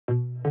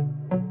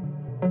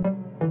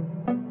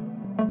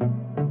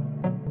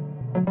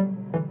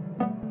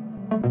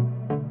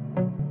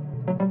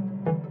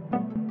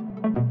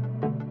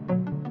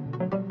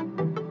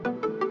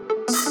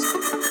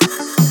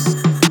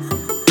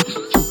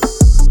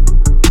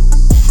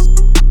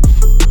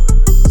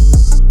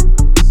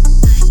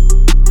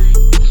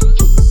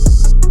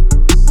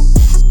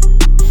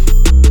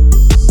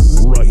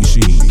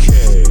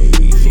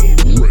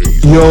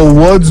Yo,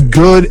 what's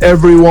good,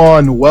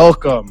 everyone?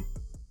 Welcome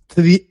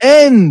to the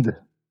end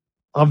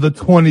of the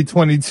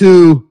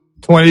 2022,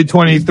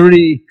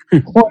 2023,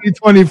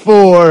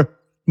 2024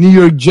 New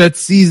York Jets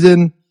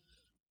season.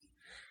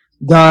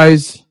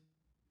 Guys,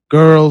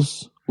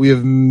 girls, we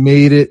have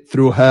made it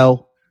through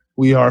hell.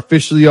 We are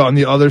officially on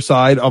the other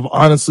side of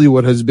honestly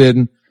what has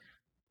been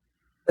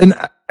an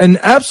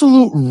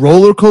absolute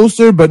roller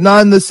coaster, but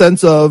not in the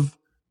sense of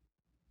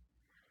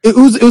it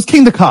was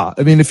king to ka.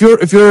 I mean, if you're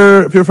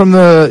from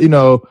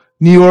the,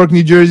 New York,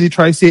 New Jersey,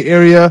 tri-state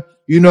area,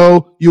 you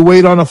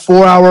wait on a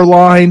 4-hour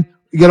line,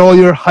 you get all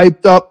your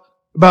hyped up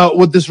about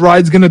what this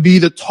ride's going to be,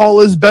 the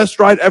tallest, best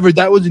ride ever.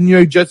 That was the New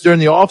York Jets during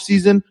the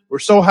offseason. We're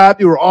so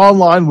happy. We're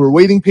online. We're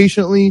waiting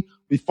patiently.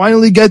 We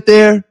finally get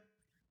there.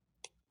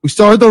 We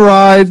start the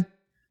ride.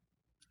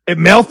 It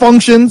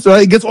malfunctions,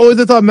 right? It gets all the way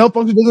to the top.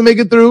 Malfunction doesn't make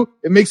it through.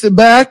 It makes it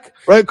back,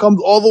 right? Comes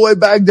all the way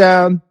back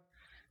down.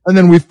 And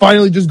then we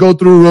finally just go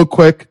through real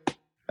quick.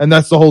 And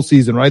that's the whole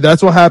season, right?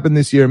 That's what happened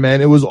this year,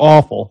 man. It was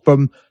awful.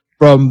 From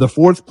the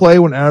fourth play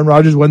when Aaron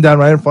Rodgers went down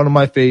right in front of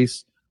my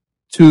face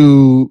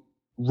to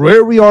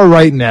where we are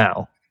right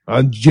now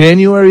on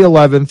January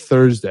 11th,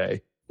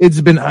 Thursday.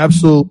 It's been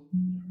absolute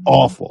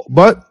awful.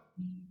 But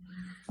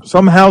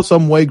somehow,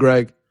 some way,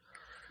 Greg,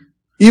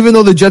 even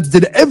though the Jets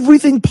did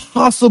everything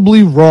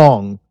possibly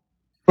wrong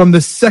from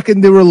the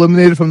second they were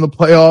eliminated from the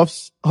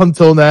playoffs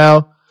until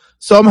now,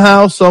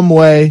 somehow, some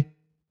way,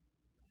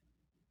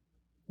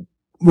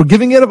 we're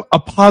giving it a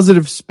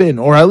positive spin,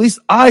 or at least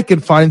I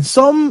could find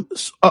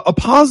a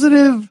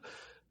positive,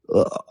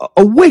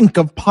 a wink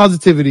of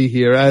positivity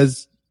here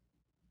as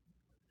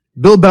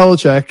Bill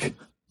Belichick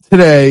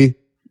today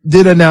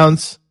did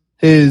announce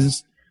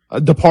his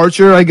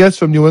departure, I guess,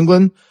 from New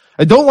England.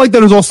 I don't like that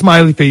it was all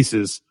smiley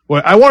faces.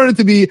 I wanted it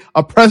to be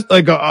a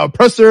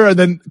presser, and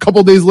then a couple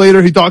of days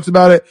later he talks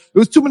about it. There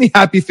was too many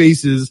happy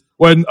faces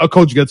when a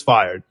coach gets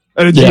fired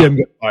and a GM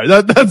gets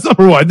fired. That's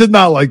number one. I did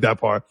not like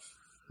that part.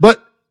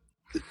 But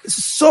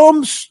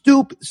some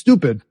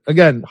stupid,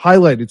 again,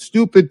 highlighted,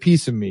 stupid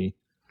piece of me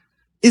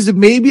is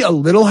maybe a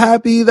little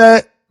happy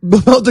that Bill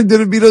Belichick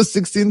didn't beat us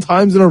 16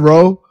 times in a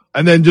row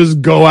and then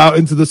just go out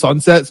into the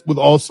sunset with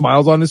all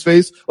smiles on his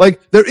face.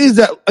 Like, there is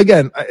that,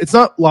 again, it's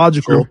not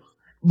logical,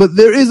 but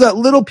there is that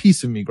little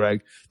piece of me,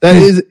 Greg, that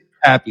is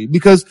happy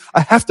because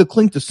I have to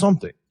cling to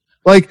something.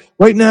 Like,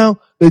 right now,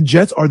 the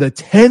Jets are the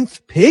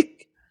 10th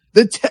pick.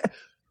 The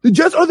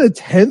Jets are the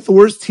 10th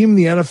worst team in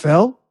the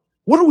NFL.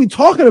 What are we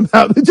talking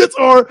about? The Jets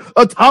are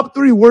a top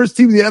 3 worst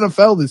team in the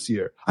NFL this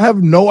year. I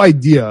have no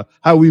idea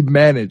how we've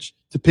managed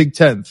to pick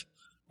 10th.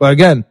 But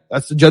again,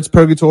 that's the Jets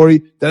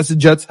purgatory. That's the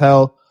Jets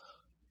hell.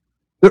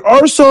 There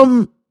are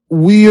some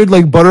weird,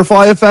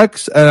 butterfly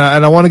effects,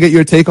 and I want to get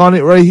your take on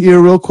it right here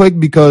real quick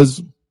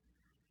because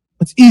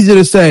it's easy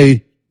to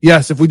say,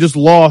 yes, if we just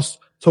lost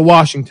to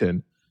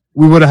Washington,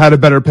 we would have had a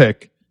better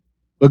pick.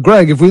 But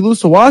Greg, if we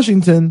lose to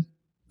Washington,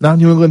 now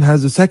New England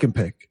has the second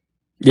pick.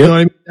 Yep. You know what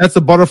I mean? That's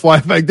the butterfly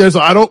effect there. So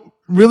I don't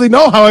really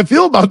know how I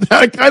feel about that.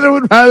 I kind of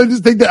would rather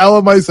just take the L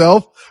on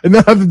myself and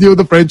not have to deal with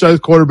the franchise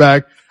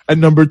quarterback at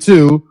number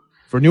 2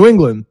 for New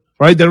England,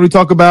 right? Then we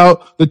talk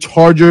about the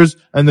Chargers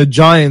and the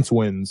Giants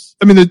wins.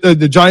 I mean,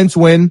 the Giants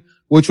win,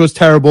 which was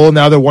terrible.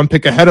 Now they're one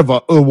pick ahead of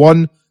us,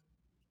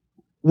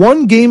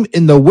 one game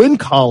in the win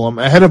column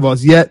ahead of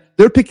us, yet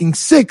they're picking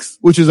 6th,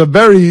 which is a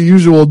very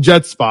usual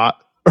Jets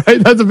spot,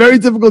 right? That's a very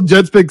typical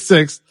Jets pick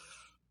 6th.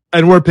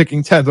 And we're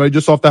picking 10th, right?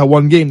 Just off that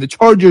one game. The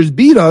Chargers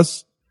beat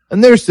us,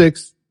 and they're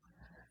 6th,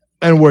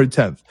 and we're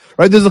 10th,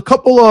 right? There's a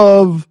couple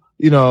of,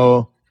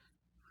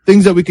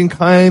 things that we can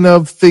kind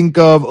of think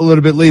of a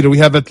little bit later. We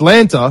have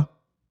Atlanta,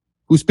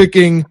 who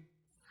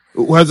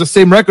has the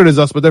same record as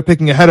us, but they're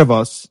picking ahead of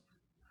us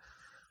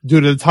due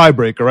to the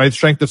tiebreaker, right?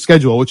 Strength of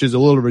schedule, which is a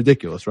little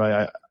ridiculous,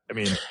 right? I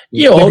mean,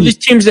 all these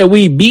teams that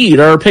we beat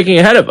are picking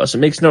ahead of us. It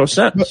makes no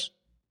sense.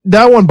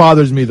 That one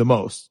bothers me the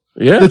most.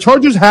 Yeah. The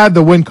Chargers had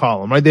the win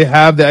column, right? They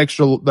have the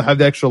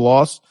extra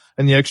loss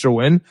and the extra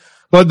win.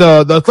 But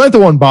the Atlanta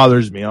one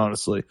bothers me,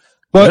 honestly.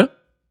 But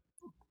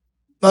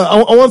I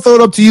want to throw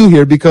it up to you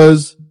here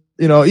because,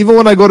 even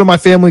when I go to my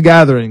family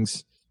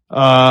gatherings,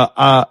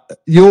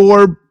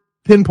 you're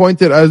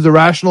pinpointed as the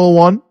rational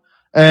one.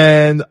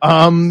 And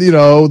I'm,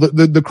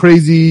 the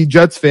crazy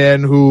Jets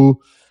fan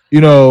who,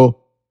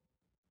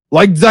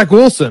 like Zach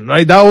Wilson,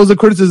 right? That was a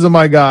criticism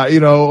I got,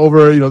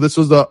 this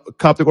was the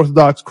Coptic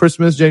Orthodox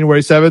Christmas,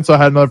 January 7th. So I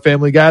had another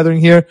family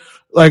gathering here.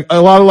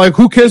 A lot of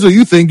who cares what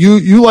you think?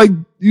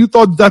 You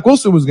thought Zach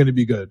Wilson was going to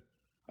be good.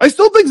 I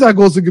still think Zach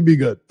Wilson could be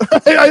good.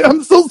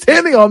 I'm still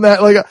standing on that.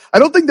 I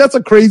don't think that's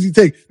a crazy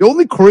take. The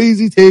only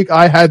crazy take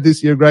I had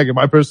this year, Greg, in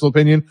my personal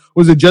opinion,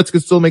 was the Jets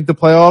could still make the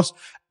playoffs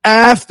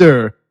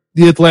after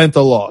the Atlanta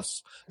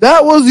loss.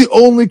 That was the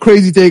only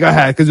crazy take I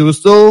had because it was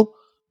still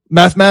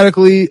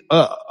mathematically,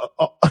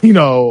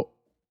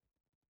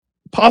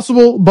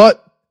 possible,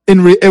 but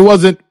it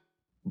wasn't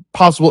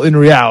possible in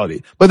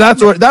reality. But that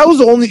was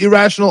the only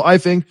irrational, I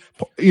think,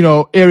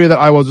 area that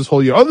I was this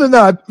whole year. Other than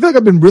that, I feel like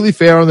I've been really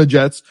fair on the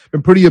Jets,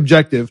 been pretty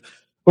objective.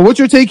 But what's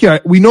your take here?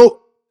 We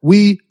know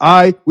we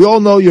all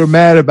know you're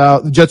mad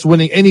about the Jets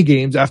winning any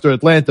games after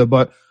Atlanta,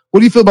 but what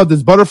do you feel about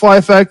this butterfly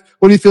effect?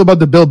 What do you feel about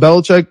the Bill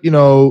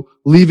Belichick,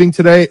 leaving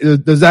today?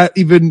 Does that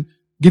even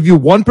give you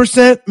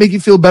 1%, make you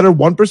feel better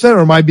 1%, or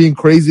am I being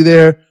crazy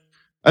there?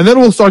 And then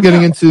we'll start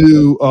getting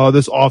into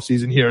this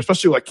offseason here,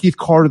 especially like Keith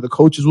Carter, the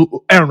coaches,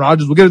 Aaron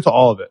Rodgers. We'll get into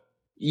all of it.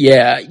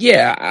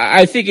 Yeah.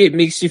 I think it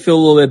makes you feel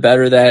a little bit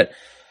better that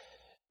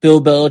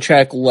Bill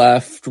Belichick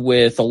left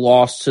with a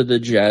loss to the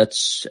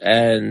Jets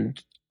and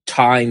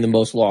tying the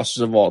most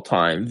losses of all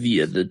time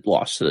via the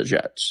loss to the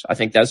Jets. I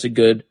think that's a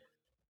good,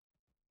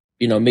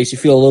 makes you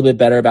feel a little bit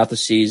better about the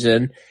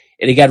season.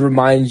 It again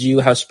reminds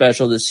you how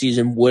special this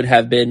season would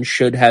have been,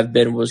 should have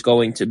been, was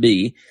going to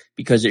be,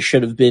 because it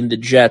should have been the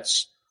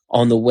Jets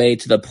on the way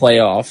to the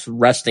playoffs,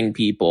 resting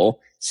people,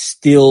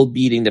 still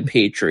beating the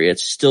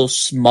Patriots, still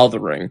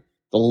smothering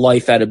the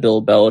life out of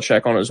Bill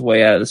Belichick on his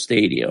way out of the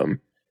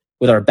stadium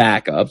with our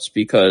backups,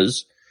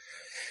 because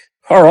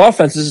our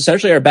offense is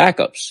essentially our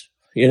backups.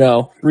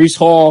 Breece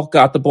Hall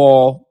got the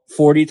ball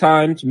 40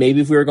 times.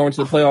 Maybe if we were going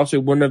to the playoffs, we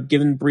wouldn't have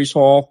given Breece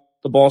Hall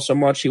the ball so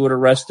much. He would have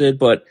rested,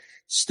 but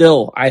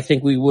still, I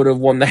think we would have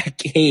won that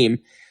game.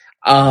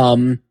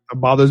 It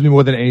bothers me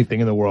more than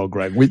anything in the world,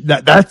 Greg.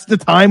 That's the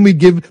time we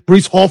give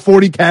Breece Hall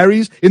 40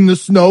 carries in the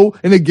snow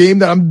in a game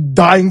that I'm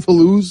dying to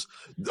lose.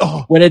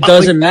 When it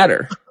doesn't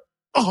matter.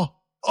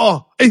 I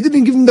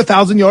didn't give him the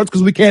 1,000 yards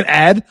because we can't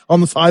add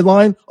on the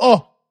sideline.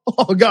 Oh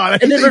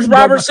God. And then there's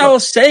Robert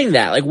Saleh saying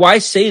that. Like, why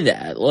say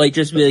that? Like,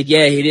 just be like,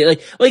 yeah, he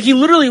did. Like he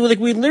literally,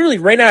 we literally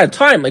ran out of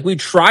time. Like, we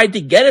tried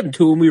to get him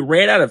to, and we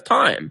ran out of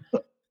time.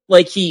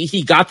 Like,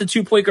 he got the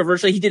 2-point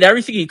conversion. He did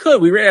everything he could.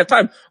 We ran out of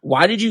time.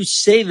 Why did you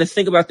say the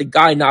thing about the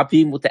guy not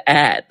being able to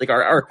add? Like,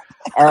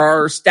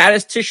 our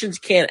statisticians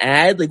can't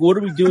add? Like, what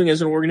are we doing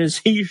as an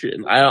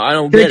organization? I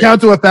don't get it. We can't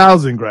count to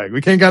 1,000, Greg.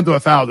 We can't count to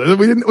 1,000.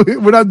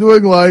 We're not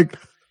doing like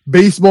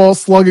baseball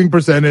slugging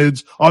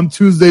percentage on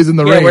Tuesdays in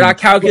the rain. We're not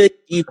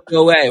calculating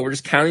away. We're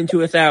just counting to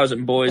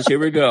 1,000, boys. Here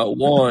we go.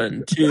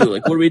 1, 2.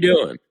 Like, what are we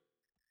doing?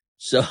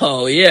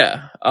 So,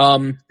 yeah.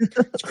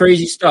 It's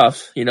crazy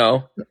stuff,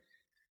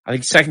 I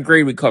think second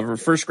grade we cover,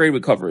 first grade we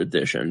cover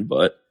addition,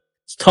 but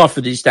it's tough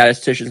for these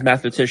statisticians,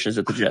 mathematicians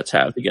that the Jets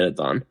have to get it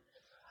done.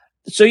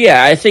 So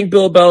yeah, I think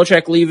Bill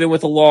Belichick leaving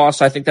with a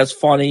loss, I think that's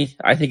funny.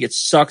 I think it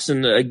sucks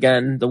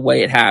again, the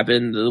way it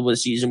happened, the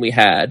season we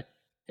had.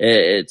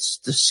 It's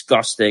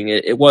disgusting.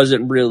 It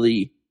wasn't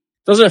really,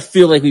 doesn't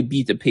feel like we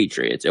beat the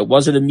Patriots. It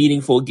wasn't a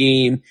meaningful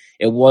game.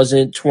 It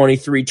wasn't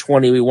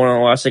 23-20. We won on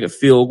the last second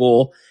field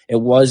goal.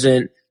 It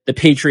wasn't, the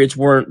Patriots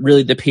weren't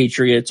really the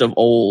Patriots of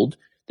old.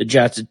 The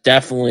Jets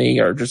definitely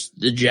are just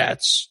the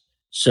Jets.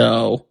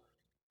 So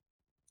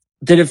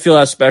didn't feel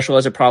as special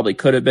as it probably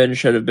could have been,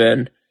 should have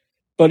been.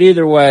 But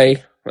either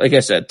way, like I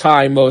said,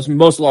 tying most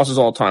losses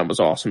all time was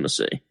awesome to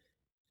see.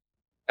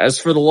 As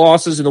for the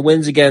losses and the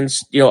wins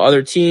against,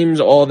 other teams,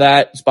 all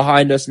that is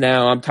behind us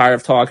now. I'm tired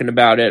of talking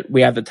about it.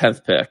 We have the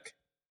 10th pick.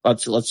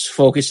 Let's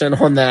focus in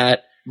on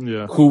that.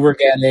 Yeah. Who we're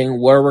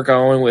getting, where we're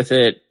going with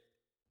it.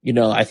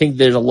 I think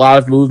there's a lot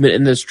of movement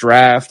in this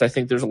draft. I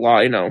think there's a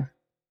lot,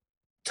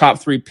 top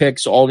 3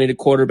 picks all need a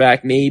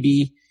quarterback,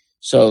 maybe.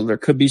 So there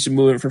could be some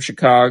movement from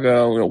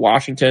Chicago.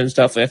 Washington's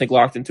definitely, I think,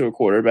 locked into a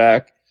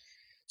quarterback.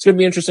 It's going to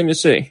be interesting to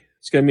see.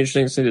 It's going to be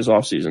interesting to see this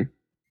offseason.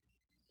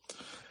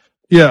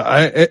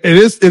 Yeah, it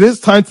is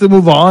time to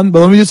move on. But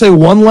let me just say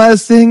one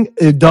last thing.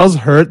 It does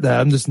hurt that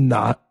I'm just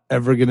not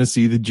ever going to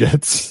see the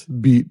Jets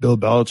beat Bill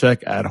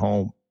Belichick at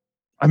home.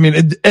 I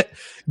mean,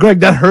 Greg,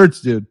 that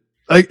hurts, dude.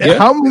 Like,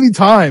 How many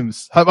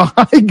times have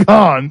I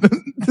gone to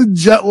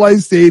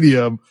JetLife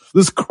Stadium,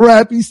 this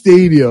crappy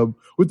stadium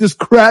with this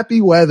crappy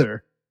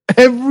weather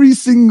every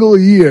single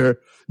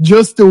year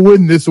just to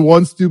win this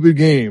one stupid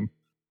game,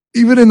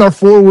 even in our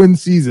 4-win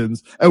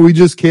seasons, and we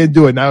just can't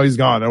do it. Now he's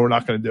gone and we're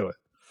not going to do it.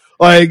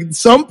 Like,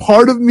 some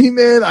part of me,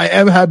 man, I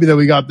am happy that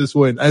we got this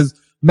win, as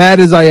mad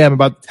as I am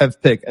about the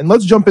 10th pick. And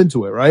let's jump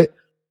into it, right?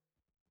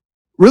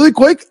 Really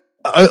quick,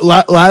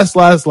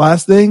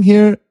 last thing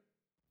here.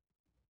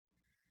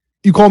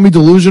 You call me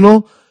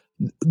delusional.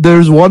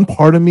 There's one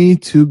part of me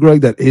too,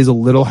 Greg, that is a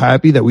little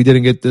happy that we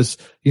didn't get this,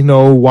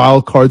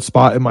 wild card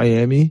spot in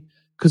Miami.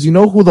 Cause you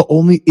know who the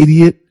only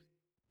idiot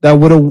that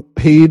would have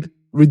paid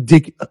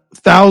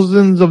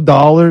thousands of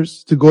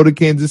dollars to go to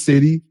Kansas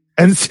City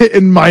and sit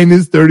in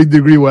minus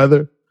 30-degree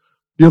weather?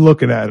 You're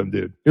looking at him,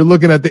 dude. You're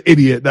looking at the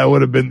idiot that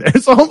would have been there.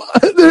 So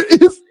there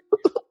is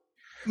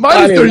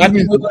minus 30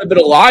 degrees. We would have been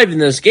alive in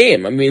this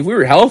game. I mean, if we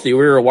were healthy, we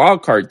were a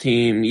wild card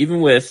team,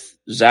 even with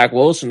Zach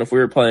Wilson, if we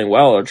were playing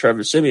well, or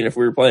Trevor Siemian, if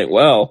we were playing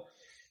well.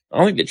 I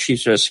don't think the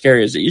Chiefs are as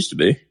scary as they used to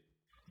be.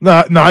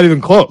 Not even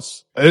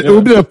close. It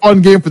would be a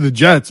fun game for the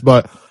Jets,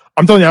 but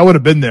I'm telling you, I would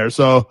have been there.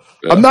 So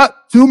I'm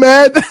not too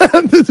mad,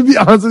 to be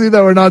honest with you,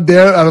 that we're not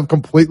there out of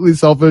completely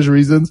selfish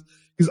reasons,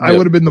 because I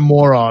would have been the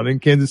moron in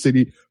Kansas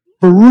City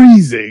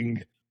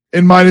freezing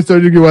in minus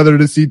 30-degree weather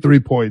to see 3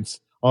 points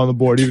on the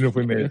board, even if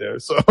we made it there.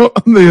 So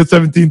I'm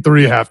 17-3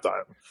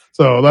 halftime.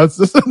 So that's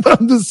just,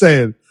 I'm just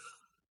saying.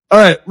 All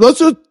right, let's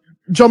just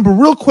jump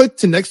real quick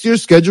to next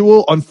year's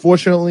schedule.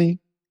 Unfortunately,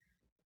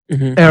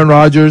 Mm-hmm. Aaron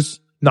Rodgers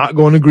not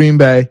going to Green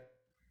Bay.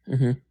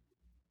 Mm-hmm.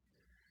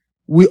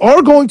 We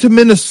are going to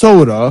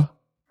Minnesota.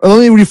 Let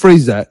me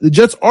rephrase that. The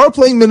Jets are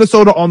playing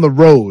Minnesota on the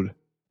road.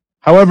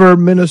 However,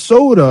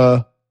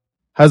 Minnesota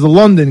has a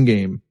London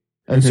game,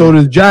 and so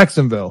does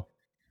Jacksonville.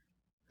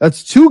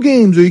 That's 2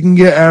 games where you can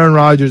get Aaron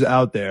Rodgers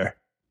out there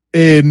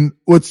in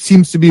what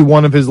seems to be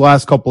one of his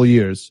last couple of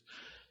years.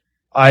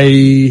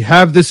 I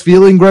have this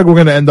feeling, Greg, we're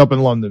going to end up in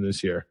London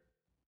this year.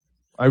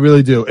 I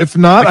really do. If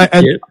not,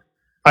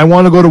 I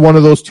want to go to one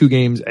of those 2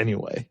 games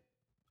anyway.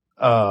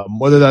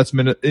 Whether that's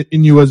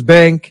in US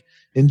Bank,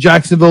 in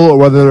Jacksonville, or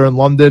whether they're in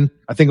London,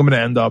 I think I'm going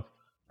to end up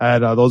at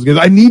those games.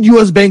 I need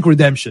US Bank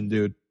redemption,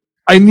 dude.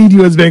 I need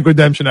US Bank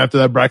redemption after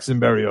that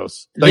Braxton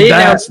Berrios. Did they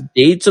announce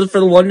dates for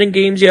the London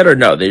games yet, or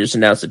no? They just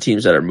announced the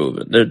teams that are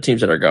moving. The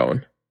teams that are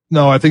going.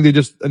 No, I think they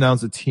just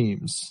announced the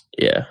teams.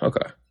 Yeah.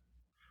 Okay.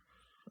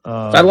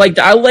 I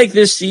like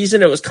this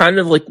season. It was kind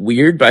of like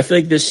weird, but I feel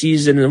like this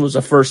season it was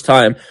the first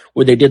time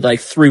where they did like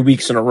 3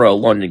 weeks in a row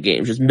London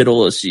games, just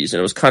middle of the season.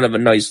 It was kind of a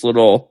nice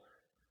little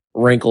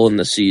wrinkle in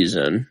the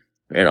season.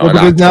 You know,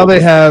 because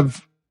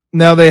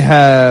now they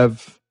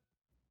have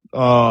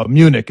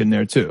Munich in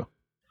there too.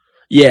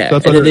 Yeah, so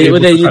and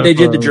then they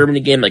did the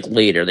Germany game like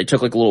later. They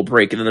took like a little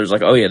break, and then there's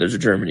like, oh yeah, there's a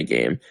Germany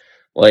game.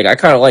 Like I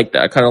kind of like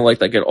that. I kind of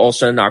like it all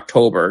set in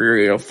October.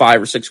 You know,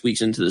 5 or 6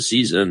 weeks into the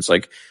season, it's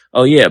like,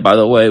 oh yeah, by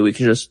the way, we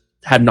can just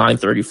have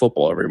 9:30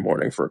 football every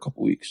morning for a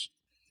couple weeks.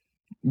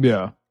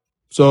 Yeah.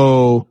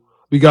 So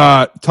we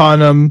got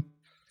Tottenham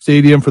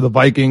Stadium for the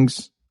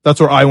Vikings. That's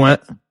where I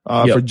went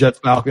for Jets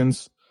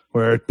Falcons,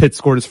 where Pitt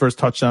scored his first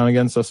touchdown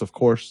against us, of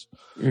course,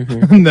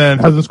 and then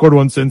hasn't scored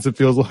one since. It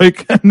feels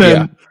like, and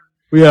then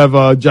we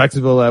have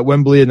Jacksonville at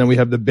Wembley, and then we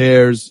have the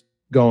Bears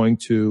going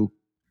to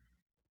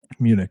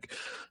Munich.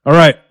 All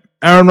right,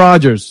 Aaron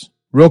Rodgers,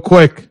 real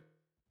quick.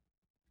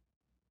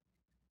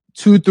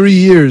 2-3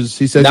 years,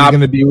 he says he's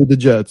going to be with the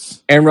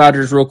Jets. Aaron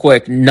Rodgers, real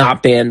quick,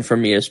 not banned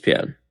from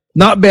ESPN.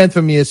 Not banned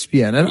from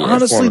ESPN. And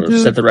honestly,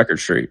 dude, set the record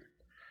straight.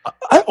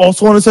 I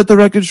also want to set the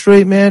record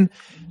straight, man.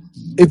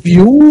 If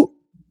you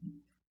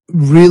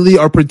really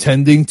are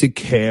pretending to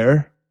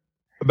care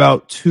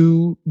about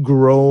 2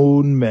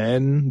 grown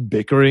men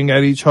bickering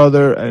at each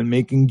other and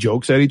making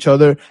jokes at each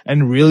other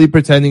and really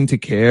pretending to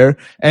care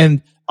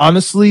and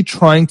honestly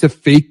trying to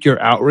fake your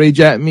outrage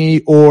at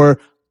me or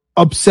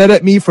upset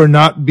at me for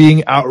not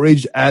being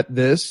outraged at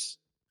this,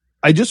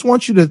 I just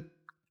want you to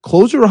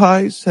close your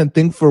eyes and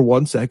think for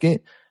 1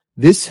 second.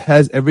 This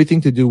has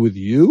everything to do with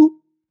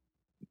you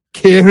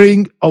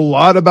caring a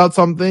lot about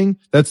something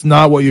that's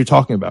not what you're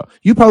talking about.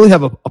 You probably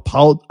have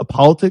a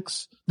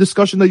politics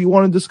discussion that you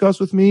want to discuss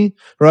with me,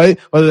 right?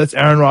 Whether that's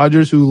Aaron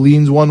Rodgers, who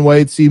leans one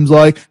way, it seems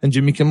like, and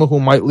Jimmy Kimmel, who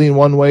might lean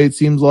one way, it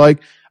seems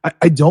like.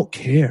 I don't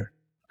care.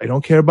 I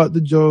don't care about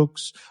the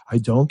jokes. I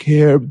don't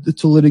care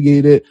to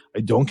litigate it. I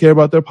don't care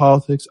about their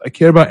politics. I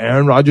care about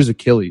Aaron Rodgers'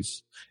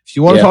 Achilles. If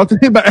you want to talk to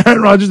me about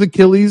Aaron Rodgers'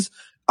 Achilles,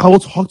 I will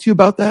talk to you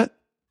about that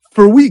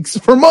for weeks,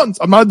 for months.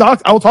 I'm not a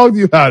doctor. I will talk to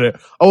you about it.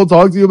 I will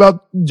talk to you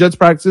about Jets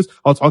practices.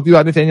 I'll talk to you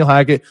about Nathaniel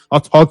Hackett.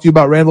 I'll talk to you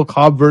about Randall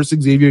Cobb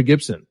versus Xavier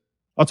Gibson.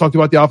 I'll talk to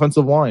you about the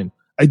offensive line.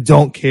 I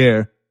don't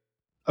care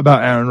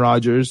about Aaron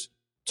Rodgers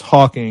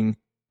talking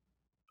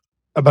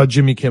about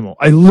Jimmy Kimmel.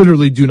 I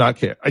literally do not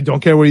care. I don't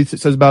care what he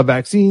says about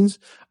vaccines.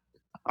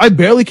 I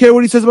barely care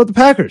what he says about the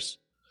Packers.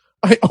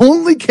 I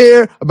only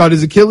care about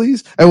his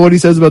Achilles and what he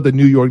says about the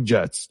New York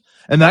Jets.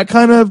 And that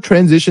kind of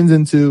transitions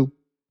into,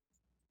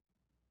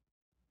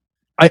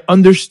 I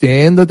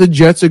understand that the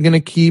Jets are going to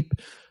keep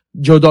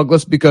Joe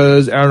Douglas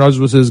because Aaron Rodgers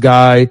was his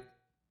guy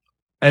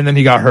and then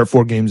he got hurt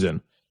 4 games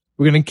in.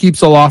 We're going to keep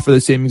Salah for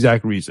the same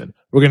exact reason.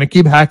 We're going to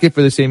keep Hackett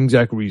for the same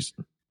exact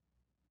reason.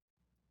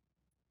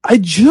 I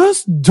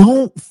just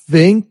don't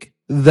think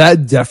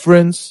that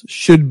deference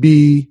should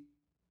be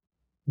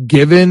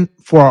given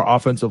for our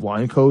offensive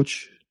line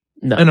coach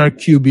and our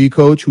QB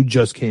coach who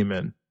just came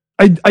in.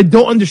 I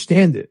don't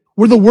understand it.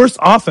 We're the worst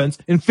offense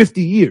in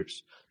 50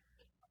 years.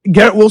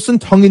 Garrett Wilson,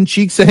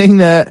 tongue-in-cheek, saying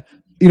that,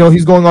 you know,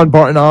 he's going on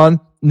Barton on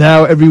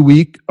now every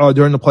week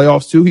during the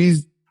playoffs too.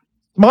 He's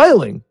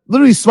smiling,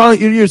 literally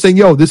smiling ear to ear saying,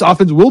 yo, this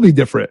offense will be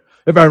different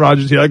if Aaron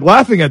Rodgers is here, like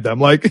laughing at them.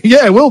 Like,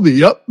 yeah, it will be.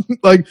 Yep.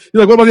 Like,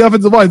 you're like, what about the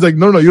offensive line? It's like,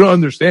 no, you don't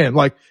understand.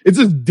 Like, it's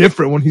just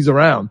different when he's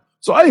around.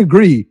 So I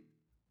agree.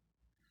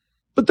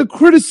 But the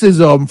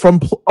criticism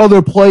from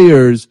other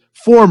players,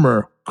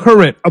 former,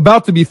 current,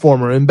 about to be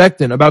former, in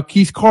Becton, about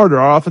Keith Carter,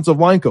 our offensive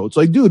line coach,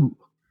 like, dude.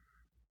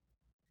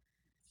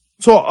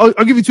 So I'll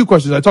give you 2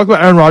 questions. I talked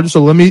about Aaron Rodgers,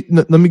 so let me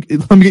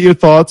get your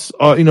thoughts,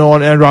 on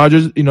Aaron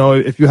Rodgers,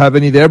 if you have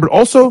any there. But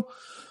also,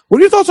 what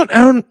are your thoughts on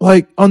Aaron,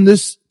 like, on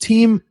this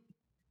team?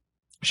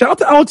 Shout out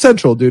to Alex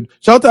Central, dude.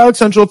 Shout out to Alex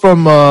Central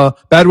from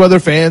Bad Weather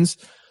Fans.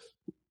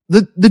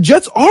 The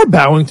Jets are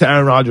bowing to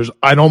Aaron Rodgers.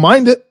 I don't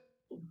mind it,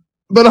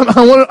 but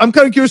I'm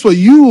kind of curious what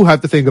you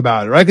have to think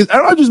about it, right? Because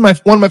Aaron Rodgers is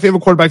one of my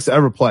favorite quarterbacks to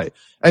ever play,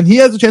 and he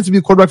has a chance to be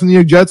a quarterback for the New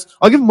York Jets.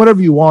 I'll give him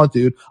whatever you want,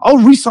 dude. I'll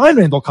re-sign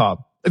Randall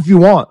Cobb if you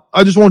want.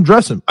 I just won't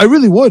dress him. I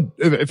really would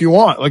if you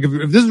want. Like if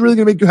this is really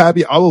gonna make you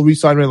happy, I will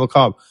re-sign Randall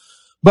Cobb.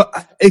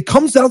 But it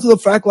comes down to the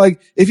fact,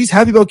 like, if he's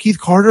happy about Keith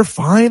Carter,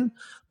 fine.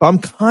 But I'm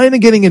kind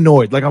of getting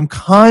annoyed. Like, I'm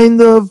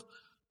kind of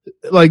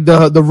like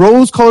the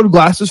rose-colored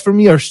glasses for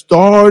me are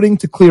starting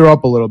to clear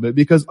up a little bit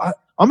because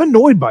I'm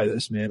annoyed by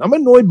this, man. I'm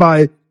annoyed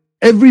by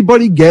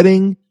everybody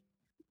getting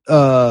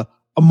a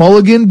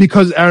mulligan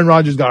because Aaron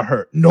Rodgers got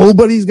hurt.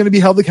 Nobody's going to be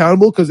held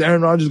accountable because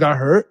Aaron Rodgers got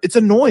hurt. It's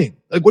annoying.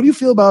 Like, what do you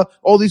feel about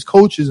all these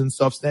coaches and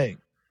stuff staying?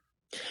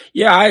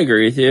 Yeah, I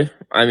agree with you.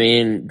 I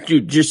mean,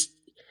 dude, just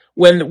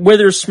where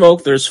there's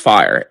smoke, there's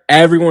fire.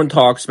 Everyone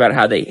talks about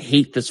how they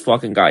hate this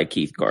fucking guy,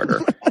 Keith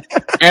Carter.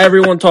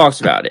 Everyone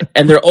talks about it,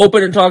 and they're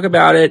open to talk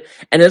about it.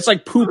 And it's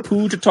like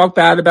poo-poo to talk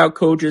bad about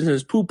coaches, and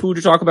it's poo-poo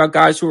to talk about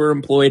guys who are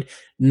employed.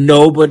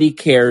 Nobody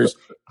cares.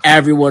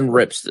 Everyone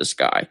rips this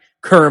guy.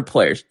 Current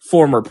players,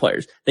 former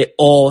players, they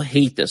all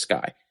hate this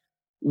guy.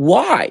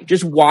 Why?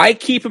 Just why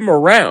keep him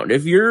around?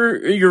 If you're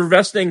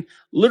investing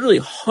literally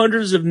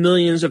hundreds of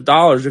millions of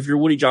dollars, if you're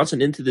Woody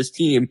Johnson, into this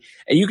team,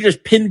 and you can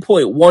just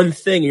pinpoint one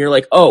thing, and you're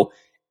like, oh,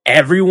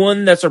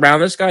 everyone that's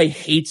around this guy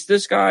hates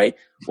this guy.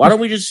 Why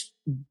don't we just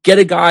get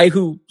a guy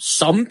who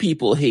some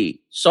people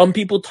hate, some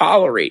people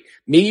tolerate,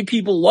 maybe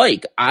people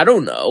like? I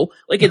don't know.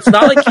 Like, it's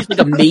not like he's like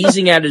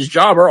amazing at his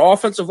job. Our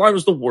offensive line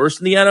was the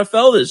worst in the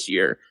NFL this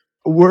year.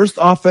 Worst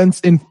offense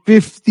in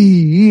 50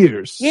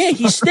 years. Yeah,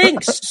 he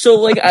stinks.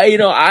 So, like, I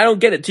don't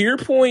get it. To your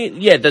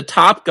point, yeah, the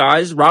top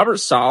guys,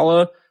 Robert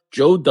Saleh,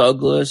 Joe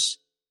Douglas,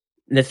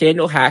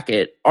 Nathaniel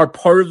Hackett, are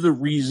part of the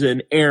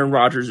reason Aaron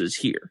Rodgers is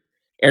here.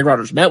 Aaron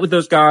Rodgers met with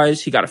those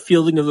guys. He got a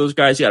feeling of those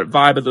guys. He got a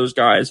vibe of those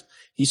guys.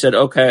 He said,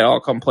 okay,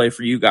 I'll come play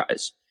for you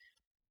guys.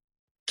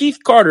 Keith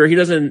Carter, he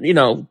doesn't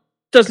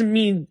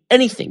mean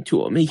anything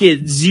to him. He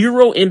had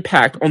zero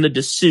impact on the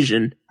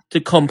decision to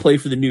come play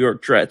for the New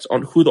York Jets,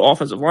 on who the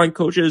offensive line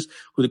coach is,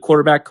 who the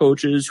quarterback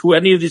coach is, who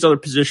any of these other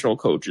positional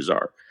coaches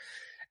are.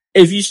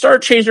 If you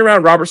start changing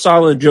around Robert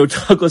Saleh and Joe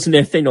Douglas and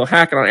Nathaniel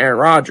Hackett on Aaron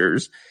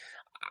Rodgers,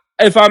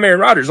 if I'm Aaron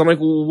Rodgers, I'm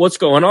like, well, what's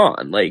going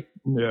on? Like,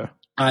 yeah,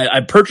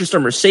 I purchased a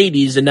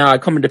Mercedes and now I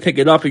come in to pick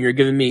it up and you're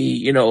giving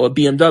me, a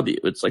BMW.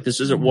 It's like, this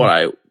isn't what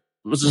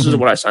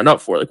I signed up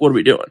for. Like, what are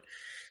we doing?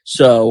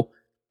 So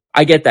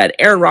I get that.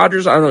 Aaron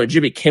Rodgers, I don't know,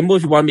 Jimmy Kimmel,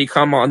 if you want me to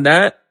comment on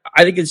that,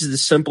 I think it's the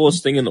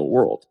simplest thing in the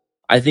world.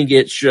 I think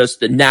it's just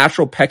the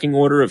natural pecking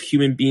order of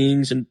human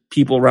beings and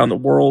people around the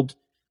world.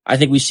 I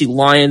think we see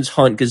lions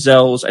hunt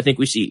gazelles. I think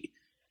we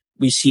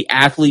see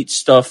athletes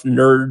stuff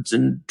nerds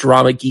and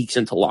drama geeks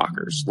into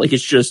lockers. Like,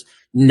 it's just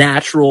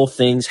natural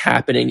things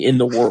happening in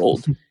the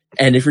world.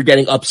 And if you're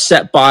getting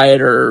upset by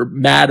it or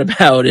mad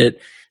about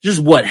it, just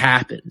what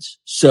happens.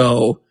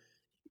 So,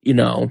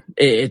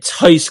 it's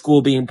high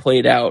school being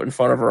played out in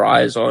front of our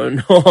eyes on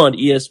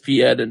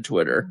ESPN and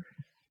Twitter.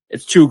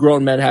 It's two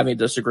grown men having a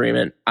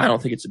disagreement. I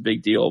don't think it's a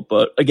big deal.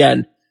 But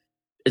again,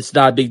 it's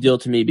not a big deal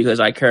to me because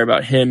I care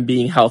about him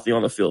being healthy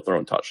on the field,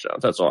 throwing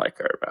touchdowns. That's all I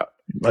care about.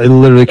 I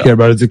literally care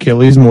about his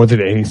Achilles more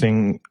than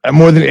anything,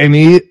 more than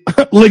any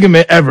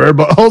ligament ever,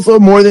 but also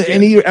more than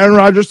any Aaron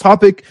Rodgers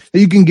topic that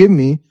you can give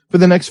me for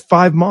the next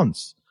 5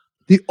 months.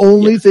 The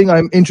only thing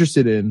I'm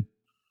interested in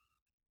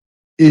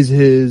is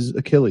his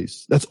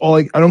Achilles. That's all.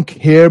 I don't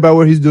care about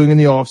what he's doing in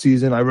the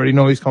offseason. I already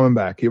know he's coming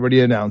back. He already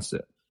announced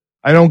it.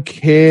 I don't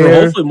care. For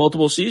hopefully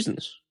multiple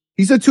seasons.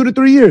 He said 2 to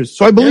 3 years.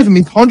 So I believe him.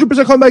 He's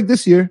 100% coming back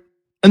this year.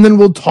 And then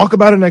we'll talk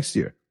about it next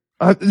year.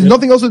 There's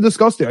nothing else to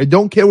discuss there. I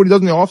don't care what he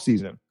does in the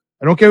offseason.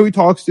 I don't care who he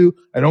talks to.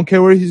 I don't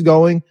care where he's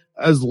going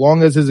as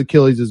long as his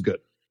Achilles is good.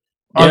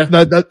 Yeah.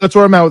 That's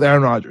where I'm at with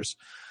Aaron Rodgers.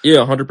 Yeah,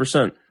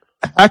 100%.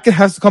 Hackett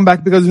has to come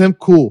back because of him.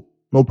 Cool.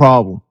 No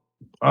problem.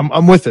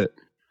 I'm with it.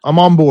 I'm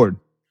on board.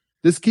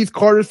 This Keith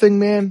Carter thing,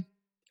 man.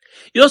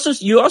 You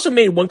also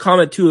made one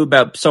comment too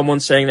about someone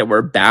saying that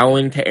we're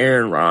bowing to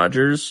Aaron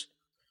Rodgers.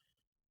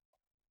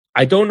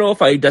 I don't know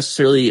if I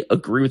necessarily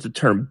agree with the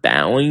term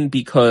bowing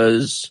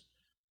because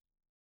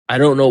I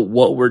don't know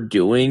what we're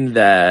doing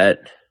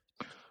that.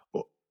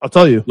 I'll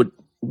tell you.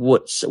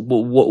 What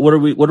are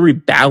we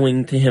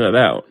bowing to him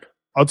about?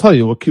 I'll tell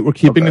you. We're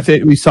keeping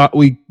we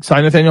signed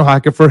Nathaniel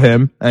Hackett for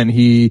him, and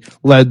he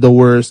led the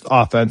worst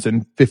offense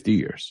in 50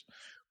 years.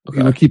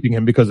 Okay. We're keeping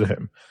him because of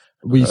him.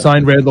 We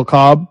signed Randall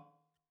Cobb.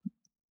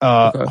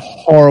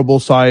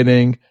 Horrible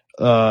signing.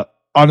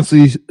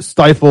 Honestly,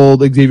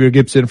 stifled Xavier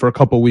Gibson for a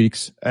couple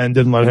weeks and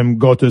didn't let him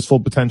go to his full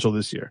potential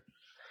this year.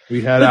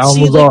 We had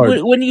Alan Lazard.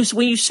 Like, when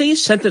you say a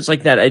sentence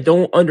like that, I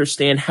don't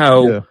understand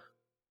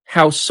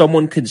how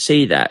someone could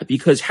say that,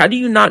 because how do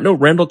you not know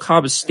Randall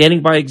Cobb is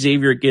standing by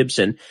Xavier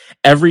Gibson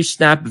every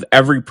snap of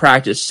every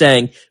practice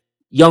saying,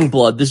 young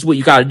blood, this is what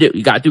you got to do.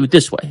 You got to do it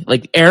this way.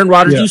 Like Aaron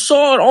Rodgers, you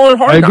saw it all in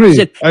Hard Knocks. He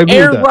said,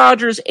 Aaron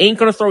Rodgers ain't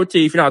going to throw it to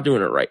you if you're not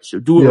doing it right. So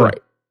do it right.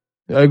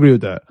 I agree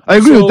with that.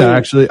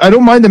 Actually. I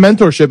don't mind the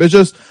mentorship. It's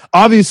just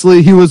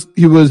obviously he was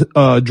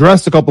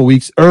dressed a couple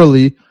weeks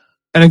early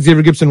and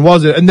Xavier Gibson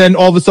wasn't. And then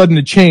all of a sudden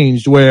it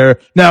changed where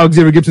now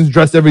Xavier Gibson's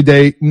dressed every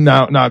day,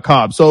 now not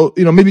Cobb. So,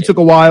 maybe it took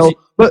a while,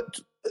 but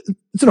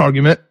it's an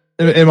argument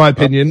in my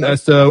opinion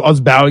as to us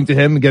bowing to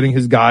him and getting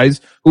his guys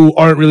who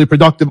aren't really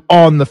productive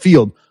on the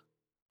field.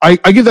 I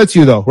give that to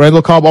you though.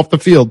 Randall Cobb off the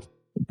field,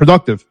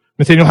 productive.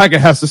 Nathaniel Hackett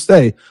has to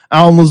stay.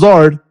 Alan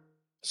Lazard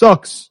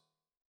sucks.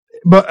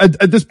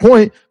 But at this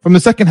point, from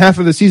the second half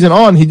of the season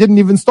on, he didn't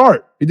even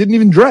start. He didn't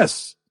even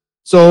dress.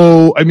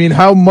 So, I mean,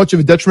 how much of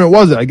a detriment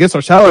was it? I guess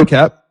our salary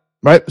cap,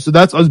 right? So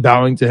that's us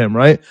bowing to him,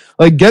 right?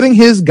 Like getting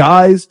his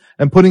guys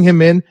and putting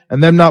him in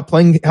and them not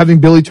playing, having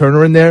Billy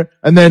Turner in there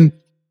and then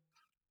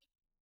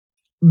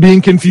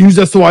being confused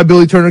as to why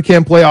Billy Turner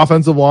can't play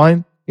offensive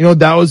line. You know,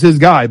 that was his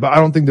guy, but I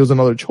don't think there was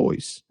another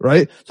choice,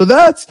 right? So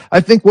that's, I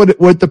think what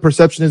the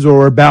perception is where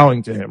we're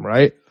bowing to him,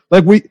 right?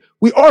 Like we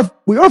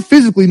are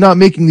physically not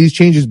making these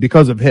changes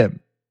because of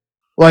him.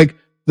 Like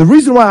the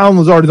reason why Alan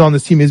Lazard is on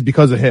this team is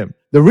because of him.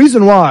 The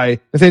reason why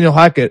Nathaniel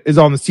Hackett is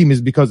on this team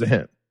is because of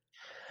him.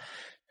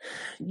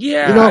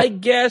 Yeah, you know, I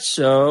guess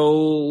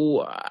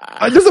so.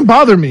 It doesn't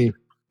bother me.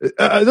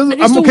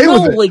 I'm okay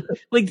with it.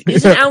 Like,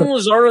 isn't Alan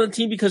Lazard on the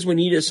team because we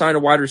need to sign a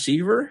wide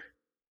receiver?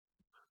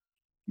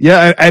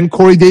 Yeah, and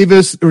Corey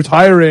Davis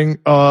retiring,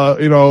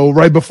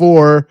 right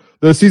before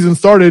the season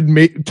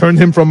started, turned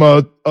him from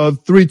a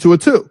 3 to a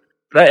 2.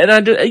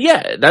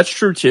 Yeah, that's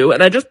true too.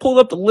 And I just pulled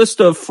up the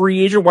list of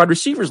free agent wide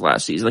receivers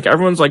last season. Like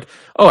everyone's like,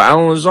 "Oh,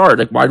 Alan Lazard.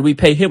 Like, why did we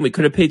pay him? We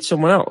could have paid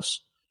someone else.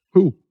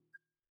 Who?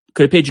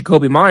 Could have paid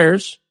Jacoby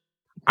Myers.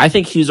 I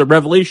think he's a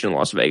revelation in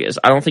Las Vegas.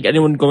 I don't think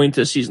anyone going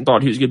into the season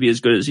thought he was going to be as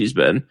good as he's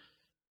been.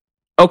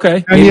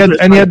 Okay, and he had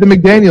the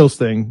McDaniels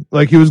thing.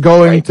 Like he was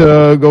going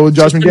to go with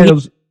Josh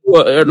McDaniels.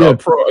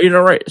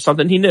 Right?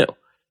 Something he knew.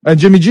 And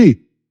Jimmy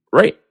G.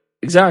 Right.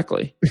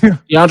 Exactly.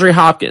 DeAndre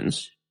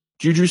Hopkins,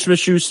 Juju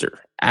Smith-Schuster,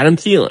 Adam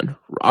Thielen,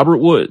 Robert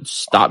Woods.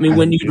 Stop me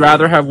when you'd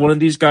rather have one of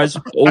these guys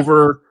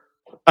over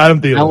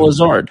Adam Thielen. Alan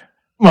Lazard.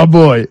 My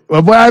boy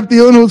Adam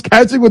Thielen was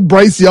catching with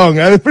Bryce Young.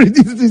 I had a pretty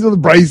decent season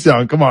with Bryce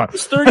Young. Come on.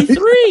 He's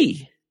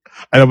 33.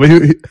 I know, but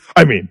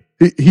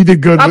he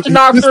did good. Not to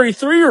knock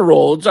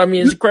 33-year-olds. I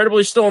mean, he's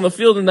incredibly still on the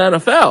field in the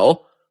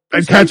NFL.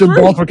 And catching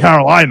ball for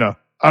Carolina.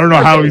 I don't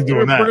know how he's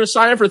doing that. We're going to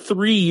sign him for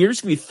 3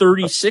 years. He's going to be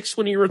 36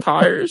 when he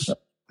retires.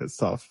 It's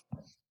tough.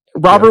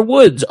 Robert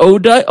Woods,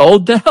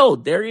 Odell,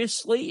 Darius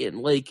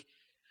Slayton. Like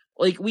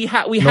we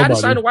had to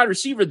sign a wide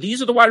receiver.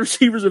 These are the wide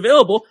receivers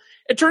available.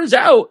 It turns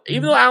out,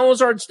 even though Alan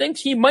Lazard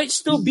stinks, he might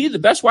still be the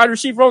best wide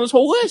receiver on this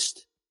whole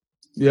list.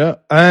 Yeah,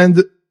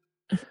 and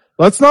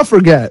let's not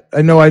forget.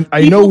 I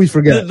know we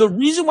forget. The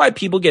reason why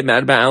people get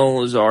mad about Alan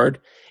Lazard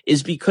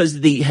is because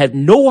they had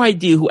no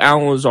idea who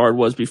Alan Lazard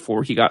was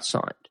before he got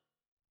signed.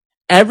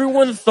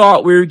 Everyone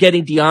thought we were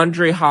getting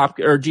Devonta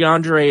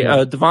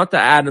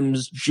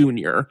Adams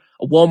Jr.,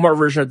 a Walmart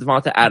version of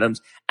Devonta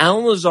Adams.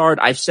 Alan Lazard,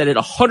 I've said it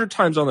 100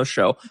 times on the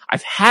show.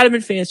 I've had him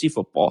in fantasy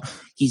football.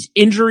 He's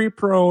injury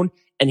prone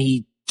and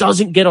he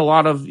doesn't get a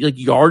lot of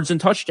yards and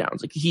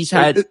touchdowns. Like he's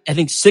had, I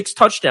think 6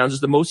 touchdowns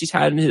is the most he's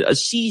had in a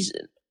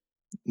season.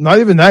 Not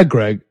even that,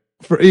 Greg.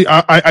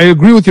 I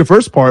agree with your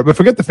first part, but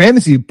forget the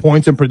fantasy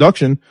points and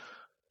production.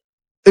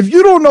 If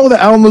you don't know that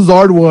Alan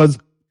Lazard was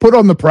put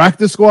on the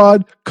practice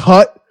squad,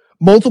 cut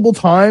multiple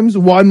times,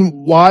 one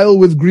while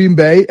with Green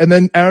Bay, and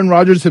then Aaron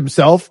Rodgers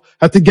himself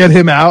had to get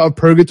him out of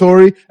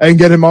purgatory and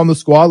get him on the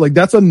squad. Like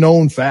that's a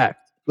known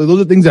fact. Like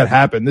those are things that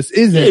happen. This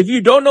isn't. If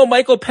you don't know,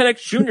 Michael Penix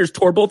Jr.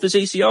 tore both his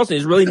ACLs and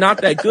he's really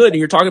not that good, and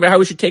you're talking about how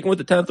we should take him with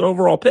the 10th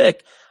overall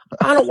pick,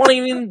 I don't want to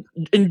even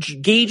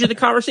engage in the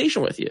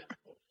conversation with you.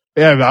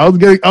 Yeah, man,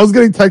 I was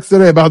getting texts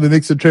today about the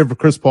Knicks to trade for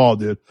Chris Paul,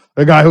 dude.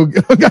 A guy who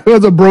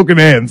has a broken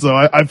hand. So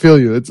I feel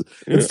you.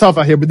 It's tough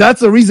out here, but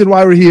that's the reason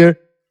why we're here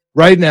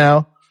right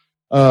now.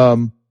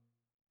 To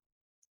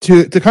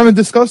kind of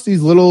discuss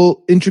these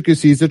little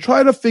intricacies to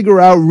try to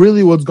figure out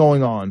really what's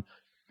going on.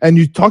 And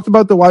you talked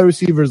about the wide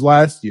receivers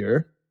last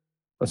year.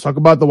 Let's talk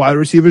about the wide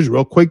receivers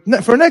real quick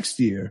for next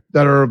year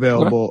that are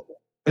available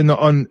in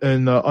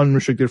the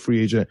unrestricted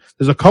free agent.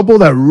 There's a couple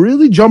that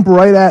really jump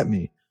right at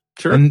me.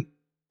 Sure. And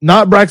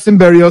not Braxton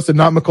Berrios and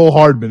not McCole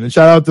Hardman. And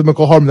shout out to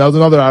McCole Hardman. That was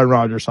another Aaron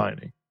Rodgers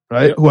signing,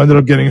 right? Yep. Who ended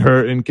up getting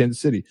hurt in Kansas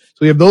City. So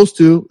we have those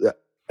two,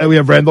 and we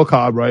have Randall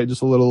Cobb, right?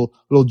 Just a little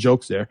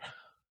jokes there.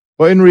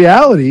 But in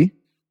reality,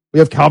 we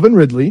have Calvin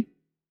Ridley,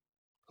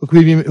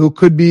 who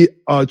could be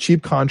a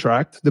cheap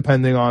contract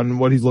depending on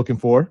what he's looking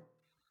for.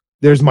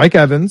 There's Mike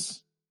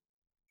Evans.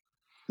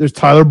 There's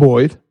Tyler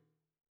Boyd.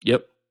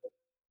 Yep.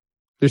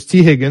 There's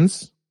T.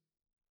 Higgins.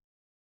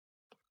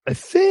 I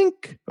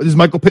think there's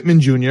Michael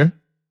Pittman Jr.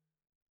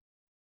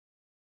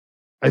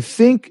 I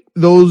think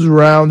those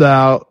round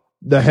out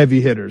the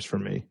heavy hitters for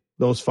me.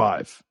 Those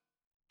 5.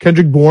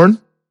 Kendrick Bourne?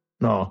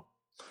 No.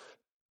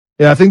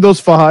 Yeah, I think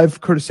those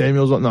 5. Curtis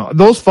Samuel's? No.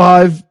 Those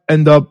 5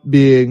 end up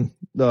being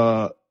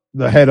the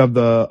head of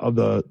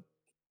the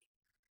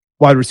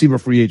wide receiver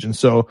free agents.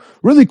 So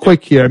really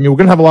quick here. I mean, we're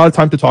going to have a lot of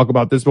time to talk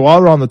about this, but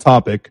while we're on the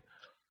topic,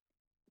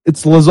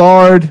 it's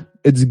Lazard,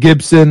 it's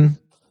Gibson,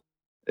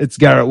 it's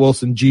Garrett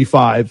Wilson,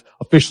 G5,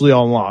 officially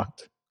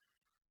unlocked.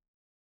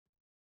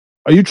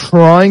 Are you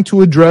trying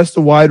to address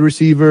the wide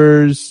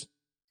receivers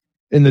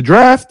in the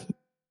draft?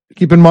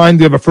 Keep in mind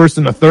you have a first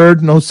and a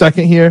third, no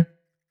second here.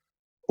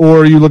 Or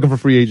are you looking for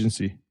free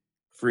agency?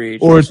 Free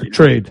agency. Or it's a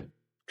trade?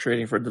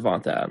 Trading for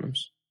Devonta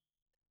Adams.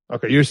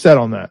 Okay, you're set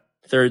on that.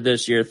 3rd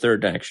this year,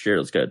 3rd next year.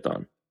 Let's get it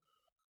done.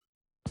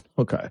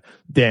 Okay.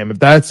 Damn, if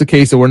that's the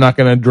case, then we're not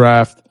going to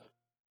draft.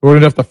 We're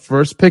going to draft the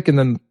first pick and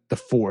then the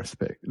fourth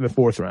pick, the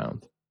fourth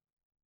round.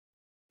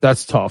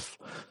 That's tough.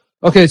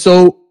 Okay,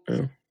 so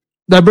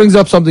that brings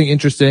up something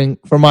interesting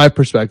from my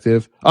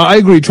perspective. I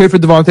agree. Trade for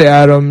Devontae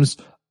Adams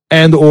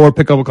and or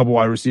pick up a couple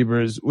wide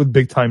receivers with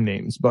big time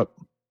names. But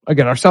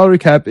again, our salary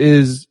cap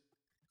is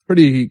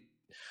pretty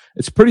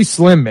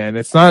slim, man.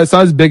 It's not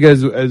as big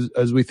as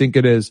we think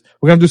it is.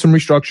 We're gonna do some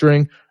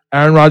restructuring.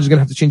 Aaron Rodgers is gonna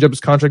have to change up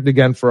his contract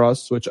again for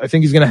us, which I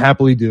think he's gonna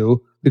happily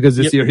do because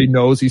this year he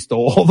knows he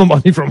stole all the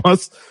money from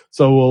us.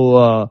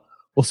 So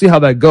we'll see how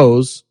that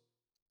goes.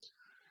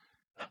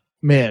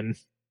 Man,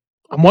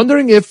 I'm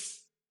wondering if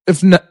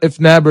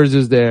Nabbers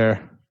is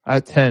there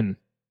at 10.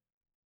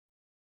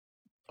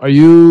 Are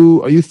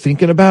you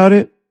thinking about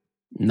it?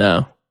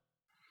 No.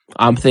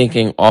 I'm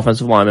thinking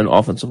offensive lineman.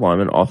 Offensive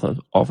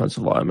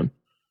lineman.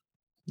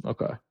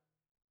 Okay.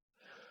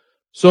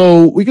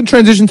 So we can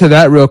transition to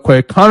that real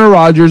quick. Connor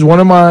Rogers,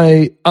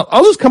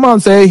 I'll just come out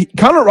and say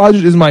Connor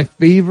Rogers is my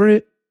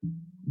favorite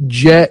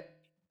Jet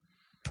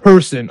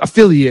person,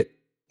 affiliate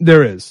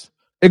there is.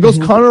 It goes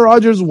Connor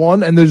Rogers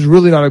 1, and there's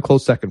really not a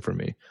close second for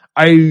me.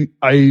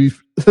 I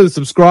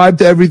subscribe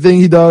to everything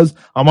he does.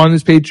 I'm on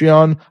his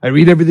Patreon. I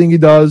read everything he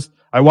does.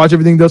 I watch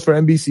everything he does for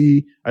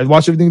NBC. I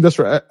watch everything he does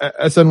for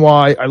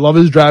SNY. I love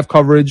his draft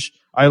coverage.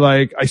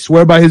 I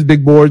swear by his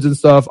big boards and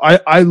stuff.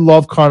 I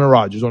love Connor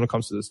Rogers when it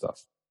comes to this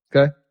stuff.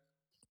 Okay.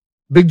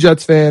 Big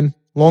Jets fan,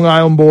 Long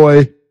Island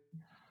boy.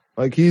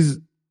 Like he's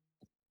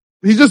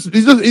just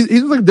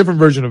like a different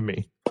version of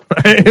me,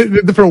 right?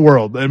 A different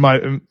world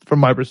from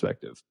my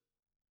perspective.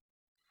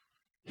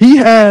 He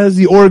has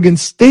the Oregon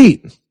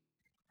State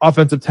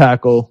offensive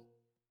tackle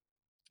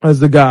as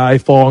the guy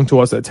falling to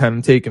us at 10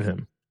 and taking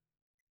him.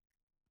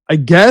 I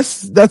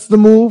guess that's the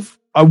move.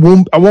 I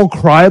won't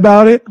cry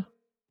about it.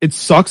 It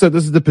sucks that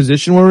this is the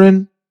position we're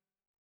in.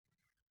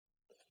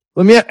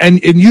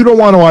 And you don't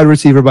want a wide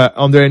receiver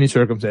under any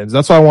circumstance.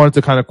 That's why I wanted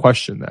to kind of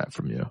question that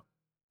from you.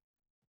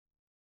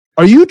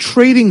 Are you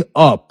trading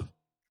up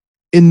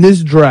in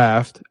this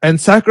draft and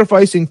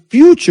sacrificing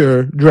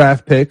future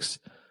draft picks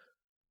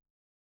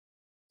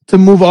to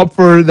move up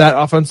for that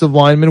offensive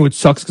lineman, which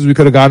sucks because we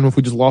could have gotten him if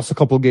we just lost a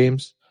couple of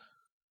games,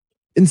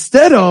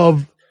 instead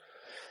of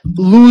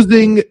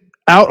losing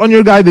out on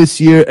your guy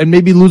this year and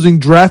maybe losing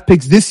draft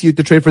picks this year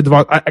to trade for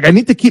Devon? I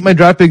need to keep my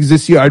draft picks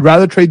this year. I'd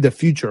rather trade the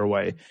future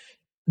away.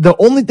 The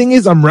only thing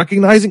is I'm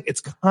recognizing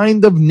it's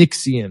kind of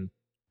Knicksian,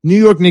 New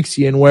York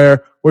Knicksian,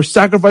 where we're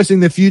sacrificing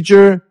the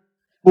future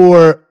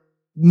for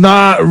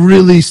not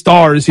really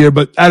stars here,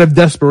 but out of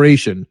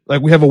desperation.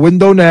 Like we have a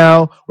window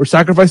now, we're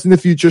sacrificing the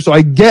future. So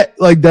I get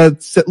like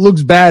that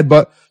looks bad,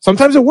 but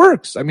sometimes it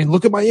works. I mean,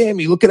 look at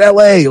Miami, look at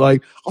LA.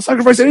 Like I'll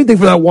sacrifice anything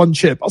for that one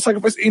chip. I'll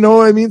sacrifice, you know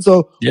what I mean?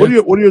 So what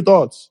are your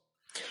thoughts?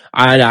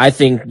 I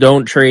think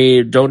don't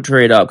trade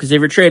up, because if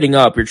you're trading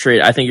up,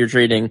 I think you're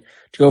trading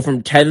to go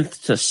from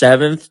 10th to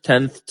 7th,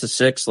 10th to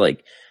 6th.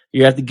 Like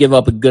you have to give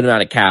up a good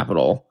amount of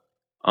capital.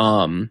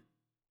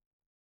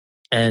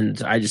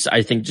 And I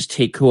think just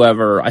take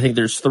whoever. I think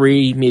there's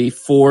 3, maybe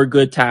 4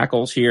 good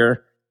tackles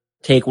here.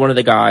 Take one of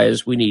the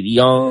guys. We need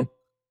young,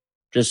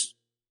 just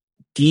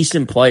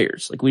decent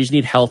players. Like we just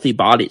need healthy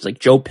bodies, like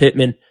Joe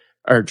Pittman.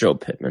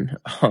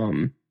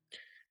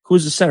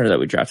 Who's the center that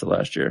we drafted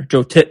last year?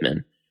 Joe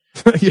Tippmann.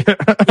 Yeah.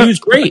 He was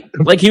great.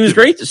 Like he was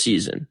great this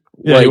season.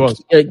 Yeah, like, he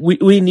was. Like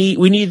we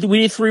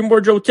need 3 more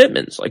Joe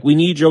Tippmans. Like we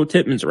need Joe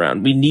Tippmans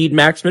around. We need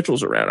Max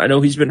Mitchell's around. I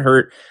know he's been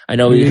hurt. I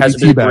know he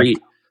hasn't been great,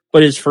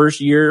 but his first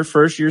year,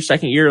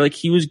 second year, like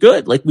he was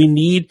good. Like we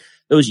need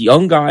those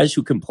young guys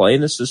who can play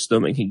in the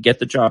system and can get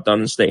the job done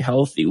and stay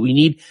healthy. We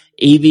need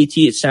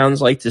AVT. It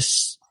sounds like to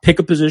pick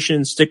a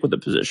position, stick with the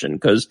position,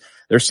 because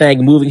they're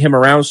saying moving him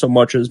around so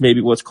much is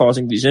maybe what's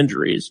causing these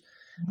injuries.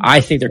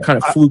 I think they're kind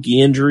of fluky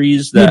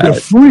injuries. They're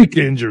freak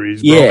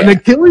injuries, bro. Yeah. And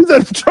Achilles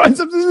and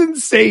triceps is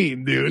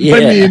insane, dude. Yeah. I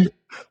mean,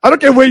 I don't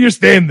care where you're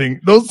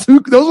standing. Those are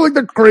like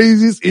the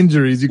craziest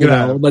injuries you can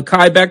have. But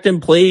Kai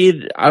Becton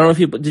played, I don't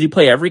know if did he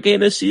play every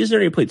game this season,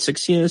 or he played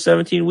 16 and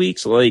 17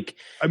 weeks? Like,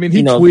 I mean,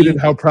 he tweeted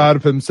how proud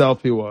of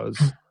himself he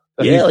was.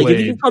 Yeah, like if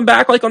he can come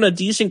back like on a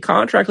decent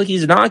contract, like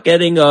he's not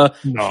getting a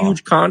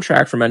huge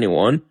contract from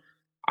anyone.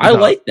 I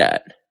like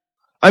that.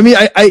 I mean,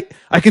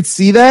 I could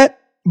see that,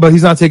 but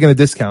he's not taking a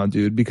discount,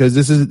 dude, because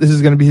this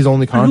is going to be his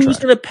only contract. Who's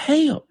going to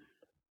pay him?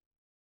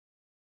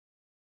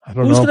 I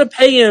don't know. Who's going to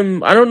pay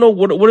him? I don't know.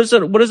 What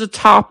does a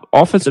top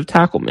offensive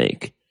tackle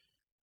make?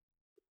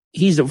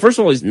 First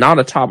of all, he's not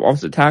a top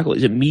offensive tackle.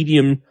 He's a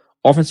medium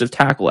offensive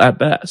tackle at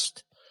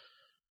best.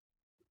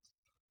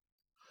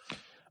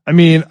 I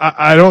mean,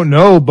 I don't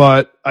know,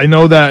 but I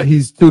know that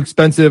he's too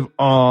expensive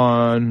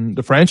on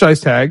the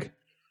franchise tag.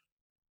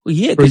 Well,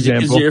 yeah, because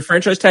your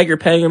franchise tag, you're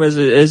paying him as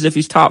if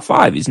he's top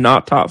 5. He's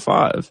not top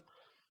 5.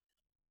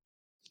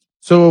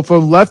 So for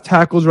left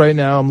tackles right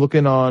now, I'm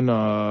looking on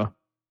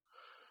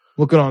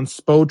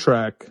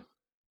Spotrac.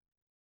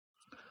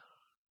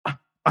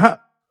 I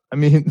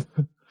mean,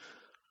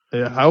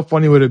 yeah, how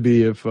funny would it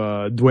be if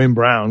Dwayne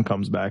Brown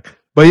comes back?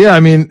 But yeah, I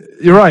mean,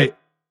 you're right.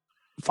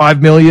 $5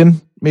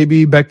 million.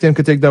 Maybe Becton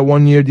could take that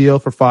 1 year deal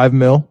for $5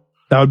 million.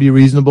 That would be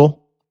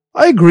reasonable.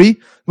 I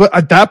agree. But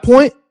at that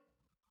point,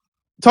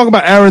 talking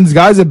about Aaron's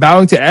guys and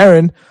bowing to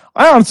Aaron,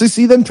 I honestly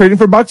see them trading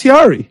for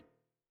Bakhtiari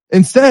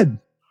instead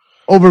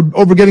over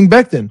getting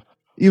Becton,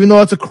 even though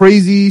that's a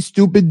crazy,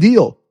 stupid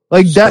deal.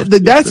 Like that's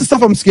the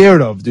stuff I'm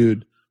scared of,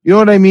 dude. You know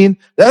what I mean?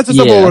 That's the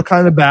stuff where we're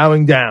kind of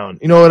bowing down.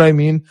 You know what I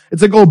mean?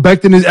 It's like, oh,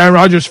 Becton is Aaron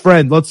Rodgers'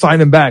 friend. Let's sign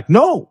him back.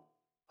 No.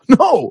 You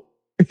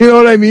know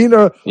what I mean?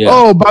 Or,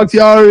 oh,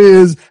 Bakhtiari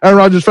is Aaron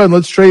Rodgers' friend.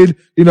 Let's trade,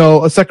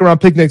 a second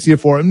round pick next year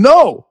for him.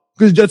 No.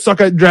 Because Jets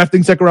suck at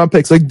drafting second round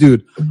picks. Like,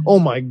 dude, oh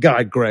my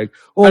God, Greg.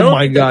 Oh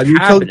my God.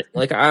 I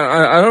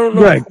don't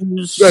know.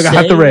 Greg, I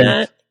have to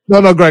rant.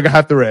 No, Greg, I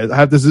have to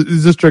rant. This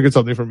just triggered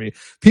something for me.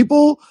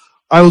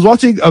 I was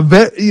watching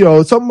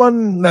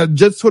someone that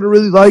Jets Twitter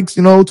really likes,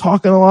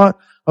 talking a lot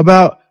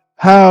about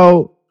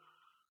how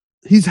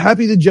he's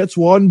happy the Jets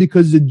won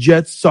because the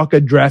Jets suck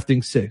at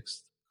drafting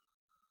sixth.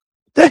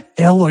 What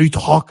the hell are you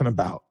talking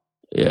about?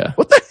 Yeah.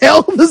 What the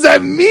hell does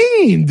that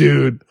mean,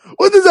 dude?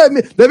 What does that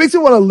mean? That makes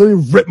me want to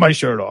literally rip my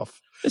shirt off.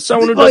 It's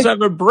someone who doesn't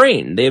have a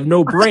brain. They have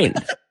no brain.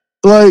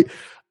 Like,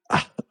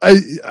 I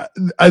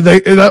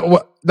think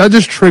that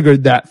just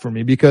triggered that for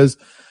me because,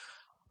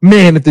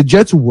 man, if the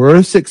Jets were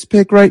a sixth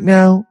pick right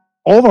now,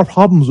 all of our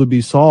problems would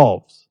be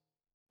solved.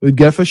 We'd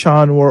get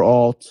Fashan or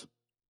Alt.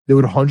 They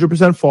would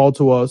 100% fall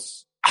to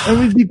us, and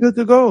we'd be good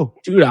to go.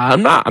 Dude,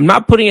 I'm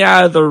not putting it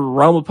out of the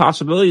realm of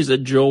possibilities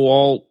that Joe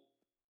Alt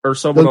or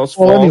someone else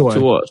falls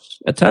to us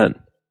at 10.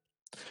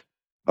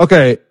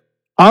 Okay,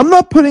 I'm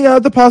not putting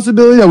out the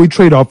possibility that we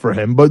trade up for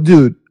him, but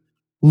dude,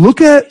 look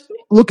at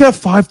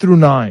 5 through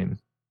 9.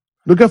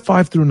 Look at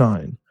 5 through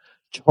 9.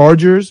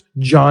 Chargers,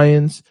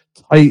 Giants,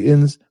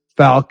 Titans,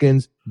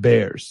 Falcons,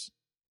 Bears.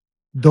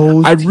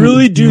 I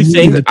really do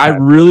think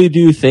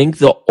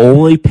the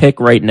only pick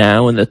right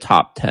now in the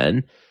top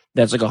 10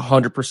 that's like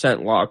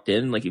 100% locked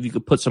in, like if you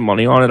could put some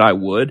money on it, I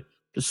would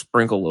just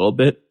sprinkle a little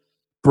bit.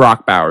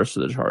 Brock Bowers to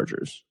the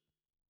Chargers.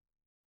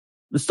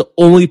 It's the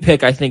only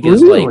pick I think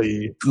is like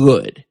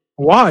good.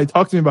 Why?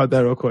 Talk to me about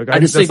that real quick. I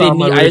just think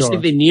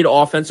they need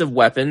offensive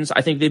weapons.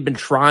 I think they've been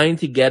trying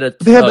to get a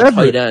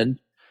tight end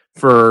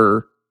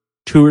for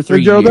 2 or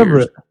 3 years.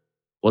 Everett.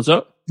 What's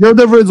up? Gerald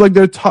Everett is like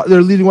their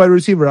leading wide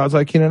receiver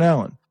outside Keenan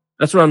Allen.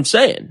 That's what I'm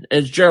saying.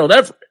 And it's Gerald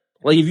Everett.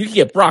 Like if you can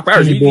get Brock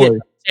Bowers, you can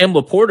get Sam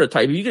Laporta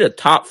type. If you get a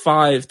top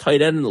 5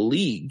 tight end in the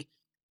league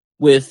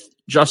with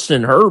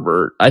Justin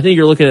Herbert, I think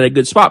you're looking at a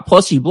good spot.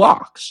 Plus he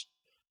blocks.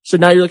 So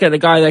now you're looking at a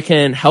guy that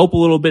can help a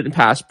little bit in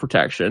pass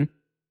protection,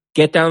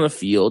 get down the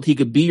field. He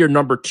could be your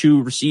number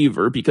 2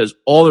 receiver because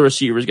all the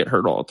receivers get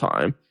hurt all the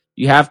time.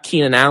 You have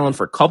Keenan Allen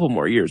for a couple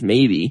more years,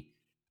 maybe,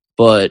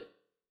 but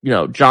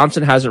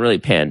Johnson hasn't really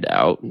panned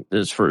out in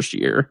his first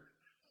year.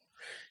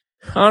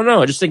 I don't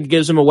know. I just think it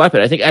gives him a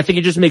weapon. I think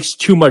it just makes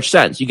too much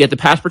sense. You get the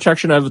pass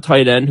protection of a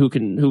tight end who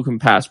can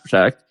pass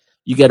protect.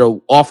 You get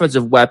an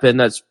offensive weapon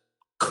that's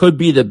could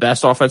be the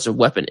best offensive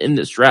weapon in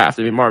this draft.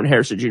 I mean, Marvin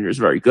Harrison Jr. is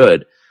very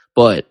good,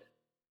 but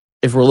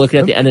if we're looking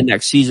at the end of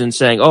next season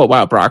saying, oh,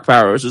 wow, Brock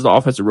Bowers is the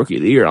offensive rookie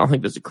of the year, I don't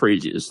think that's the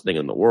craziest thing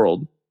in the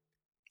world.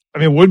 I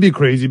mean, it would be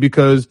crazy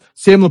because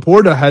Sam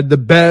Laporta had the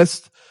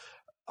best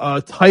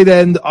tight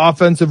end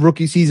offensive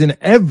rookie season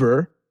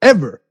ever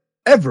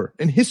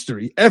in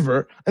history,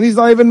 ever. And he's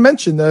not even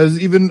mentioned as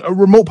even a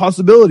remote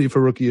possibility for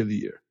rookie of the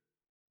year.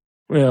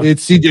 Yeah.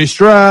 It's CJ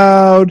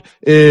Stroud.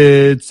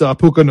 It's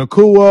Puka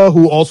Nacua,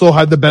 who also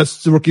had the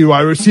best rookie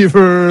wide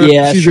receiver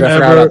season ever. I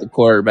forgot about the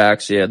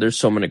quarterbacks. Yeah, there's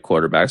so many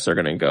quarterbacks that are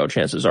going to go.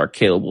 Chances are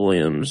Caleb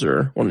Williams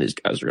or one of these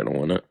guys are going to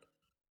win it.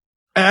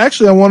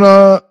 Actually, I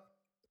want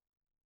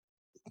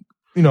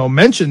to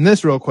mention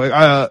this real quick.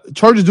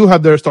 Chargers do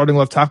have their starting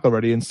left tackle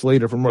already in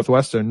Slater from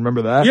Northwestern.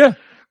 Remember that? Yeah.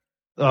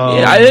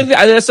 I think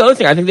that's the other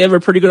thing. I think they have a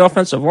pretty good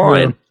offensive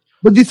line. Yeah.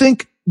 But do you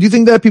think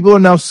that people are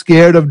now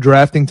scared of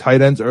drafting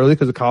tight ends early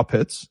because of Kyle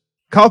Pitts?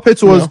 Kyle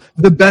Pitts was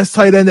the best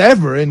tight end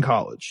ever in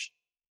college.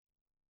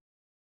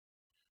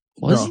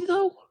 Was he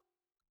though?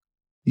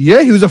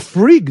 Yeah, he was a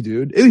freak,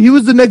 dude. He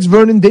was the next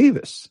Vernon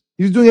Davis.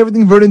 He was doing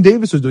everything Vernon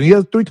Davis was doing. He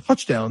had 3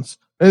 touchdowns,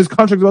 and his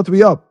contract's about to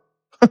be up.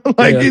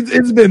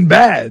 It's been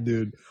bad,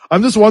 dude.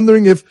 I'm just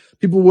wondering if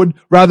people would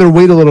rather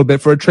wait a little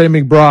bit for a Trey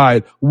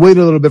McBride, wait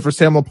a little bit for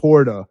Sam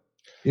Laporta.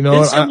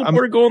 Did Sam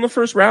Laporta go in the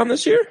first round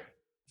this year?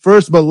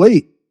 First, but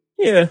late.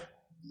 Yeah.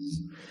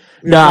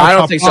 No, I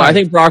don't think so. I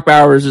think Brock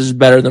Bowers is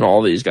better than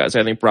all these guys.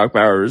 I think Brock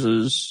Bowers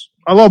is...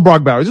 I love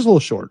Brock Bowers. Just a little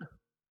short.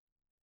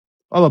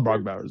 I love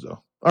Brock Bowers,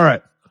 though. All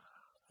right.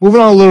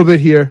 Moving on a little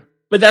bit here.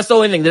 But that's the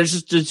only thing.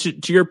 There's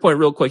just to your point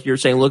real quick, you're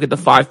saying look at the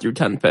 5 through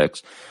 10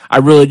 picks. I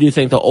really do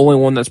think the only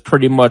one that's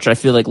pretty much, I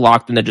feel like,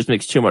 locked in that just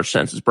makes too much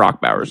sense is Brock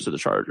Bowers to the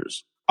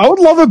Chargers. I would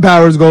love if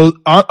Bowers goes...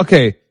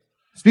 okay,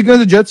 speaking as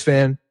a Jets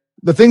fan,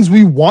 the things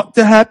we want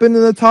to happen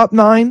in the top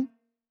 9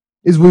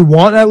 is we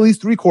want at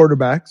least 3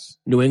 quarterbacks.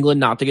 New England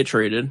not to get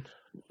traded,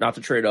 not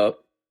to trade up.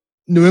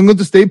 New England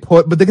to stay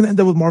put, but they're going to end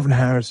up with Marvin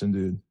Harrison,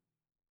 dude.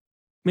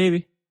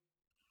 Maybe.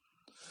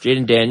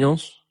 Jaden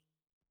Daniels.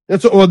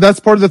 That's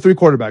part of the 3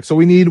 quarterbacks. So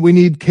we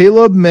need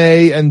Caleb,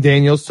 May, and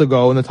Daniels to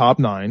go in the top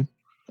 9.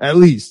 At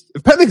least.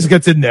 If Penix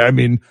gets in there, I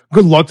mean,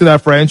 good luck to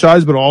that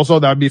franchise, but also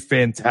that'd be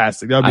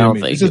fantastic. That'd be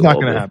amazing. It's just not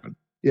going to happen.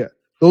 Yeah.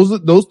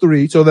 Those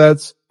three. So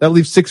that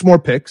leaves 6 more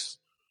picks,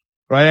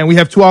 right? And we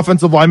have 2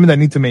 offensive linemen that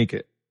need to make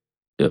it.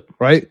 Yep.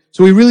 Right?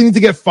 So we really need to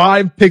get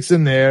 5 picks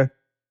in there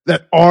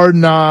that are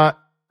not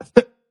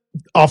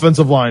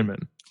offensive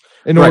linemen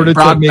in order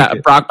to make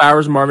it. Brock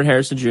Bowers, Marvin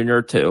Harrison Jr.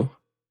 are 2.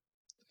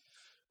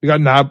 We got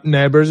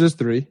Nabbers is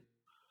 3.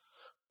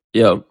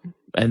 Yep.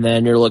 And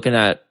then you're looking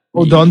at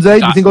Odunze.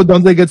 Do you think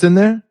Odunze gets in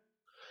there?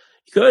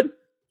 He could.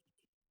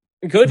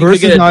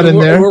 Versus not in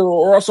there.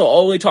 We're also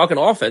only talking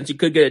offense. You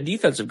could get a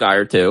defensive guy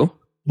or 2.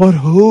 But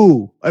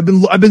who? I've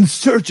been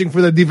searching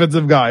for the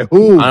defensive guy.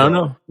 Who? I don't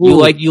know.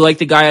 Who? You like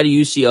the guy out of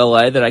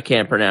UCLA that I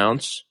can't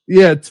pronounce.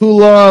 Yeah,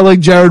 Tula,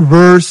 like Jared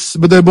Verse,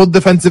 but they're both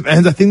defensive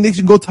ends. I think they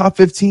should go top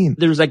 15.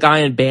 There was a guy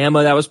in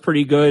Bama that was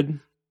pretty good,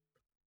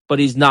 but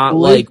he's not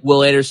like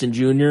Will Anderson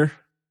Jr.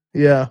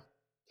 Yeah.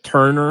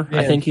 Turner,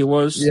 I think he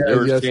was. Yeah, they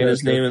were saying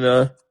his name in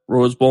the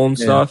Rose Bowl and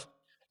stuff.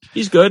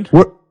 He's good.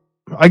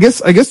 I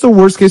guess the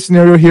worst case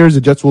scenario here is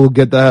the Jets will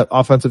get that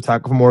offensive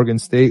tackle from Oregon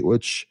State,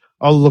 which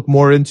I'll look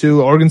more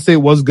into. Oregon State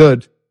was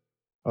good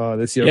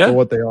this year for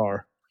what they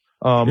are.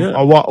 I'll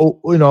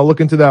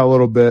look into that a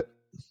little bit.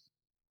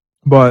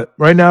 But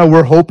right now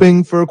we're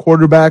hoping for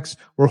quarterbacks.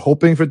 We're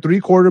hoping for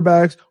 3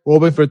 quarterbacks. We're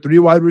hoping for 3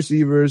 wide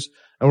receivers,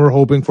 and we're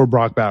hoping for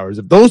Brock Bowers.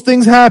 If those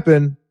things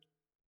happen,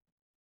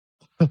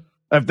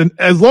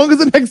 as long as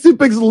the next 2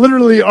 picks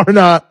literally are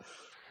not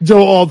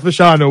Joe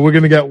Alt-Fashanu, we're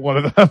going to get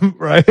one of them,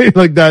 right?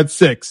 Like that's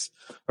 6,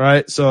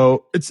 right?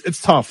 So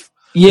it's tough.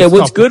 Yeah,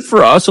 what's good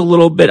for us a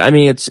little bit, I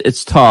mean,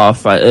 it's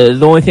tough. The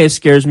only thing that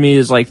scares me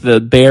is like the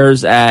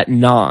Bears at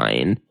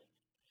 9.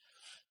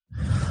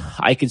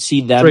 I could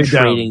see them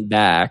trading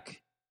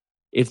back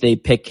if they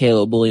pick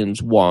Caleb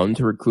Williams 1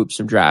 to recoup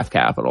some draft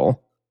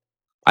capital.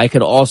 I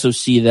could also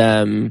see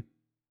them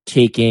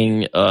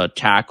taking a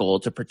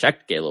tackle to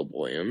protect Caleb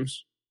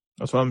Williams.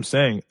 That's what I'm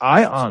saying.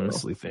 I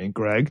honestly think,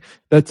 Greg,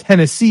 that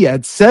Tennessee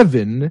at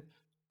 7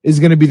 is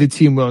going to be the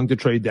team willing to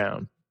trade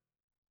down.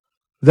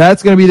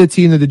 That's going to be the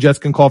team that the Jets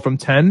can call from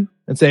 10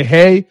 and say,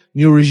 hey,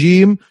 new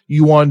regime,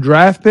 you want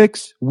draft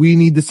picks? We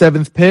need the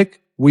 7th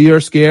pick. We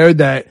are scared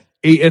that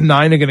 8 and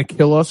 9 are going to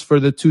kill us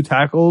for the 2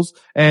 tackles.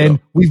 And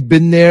we've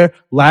been there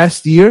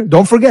last year.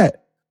 Don't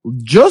forget,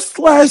 just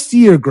last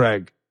year,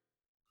 Greg,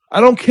 I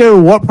don't care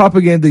what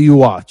propaganda you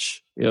watch.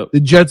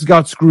 The Jets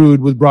got screwed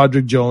with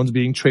Broderick Jones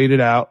being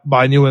traded out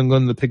by New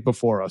England the pick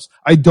before us.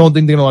 I don't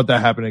think they're going to let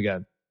that happen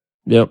again.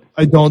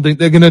 I don't think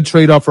they're going to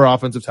trade up for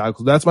offensive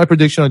tackles. That's my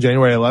prediction on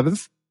January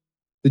 11th.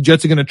 The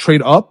Jets are going to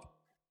trade up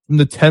from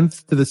the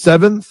 10th to the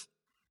 7th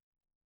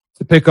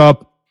to pick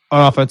up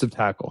an offensive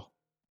tackle.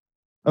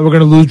 And we're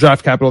going to lose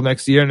draft capital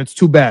next year, and it's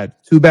too bad.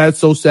 Too bad,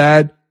 so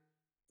sad.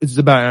 It's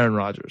about Aaron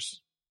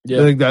Rodgers. I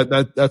think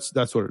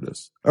that's what it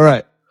is. All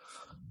right.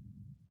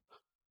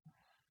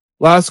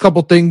 Last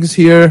couple things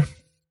here.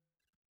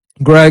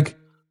 Greg,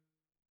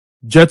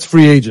 Jets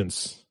free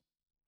agents.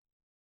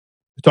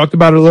 We talked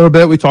about it a little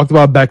bit. We talked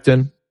about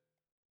Becton.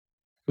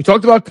 We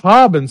talked about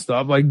Cobb and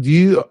stuff. Like,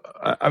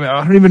 I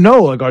don't even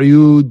know. Like,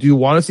 do you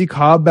want to see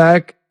Cobb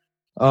back?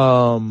 We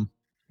know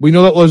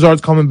that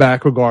Lazard's coming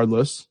back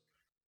regardless.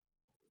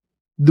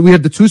 We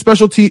have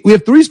we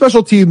have 3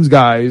 special teams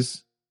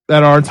guys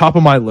that are on top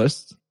of my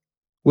list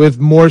with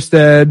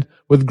Morstead,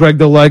 with Greg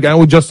DeLeg,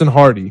 and with Justin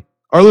Hardy.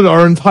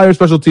 Our entire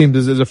special teams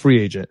is a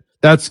free agent.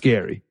 That's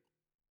scary.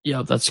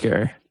 Yeah, that's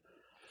scary.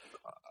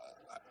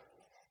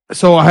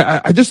 So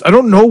I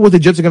don't know what the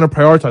Jets are going to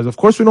prioritize. Of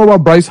course, we know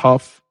about Bryce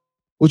Huff,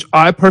 which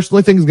I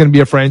personally think is going to be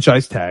a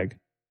franchise tag.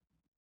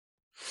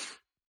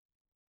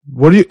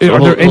 Are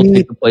there any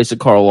take the place of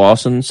Carl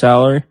Lawson's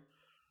salary?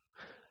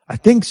 I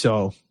think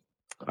so.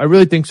 I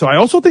really think so. I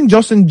also think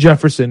Justin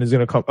Jefferson is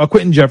going to come.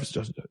 Quentin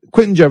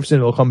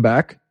Jefferson will come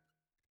back.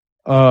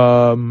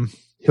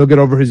 He'll get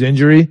over his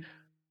injury.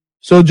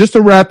 So just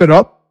to wrap it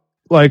up,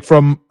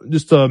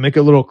 just to make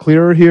it a little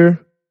clearer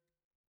here,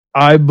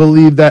 I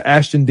believe that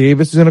Ashton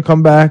Davis is going to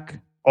come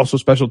back. Also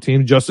special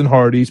teams, Justin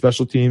Hardy,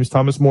 special teams,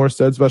 Thomas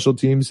Morstead, special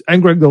teams,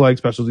 and Greg DeLeg,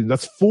 special teams.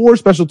 That's 4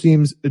 special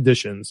teams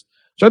additions,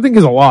 which I think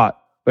is a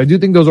lot. But I do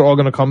think those are all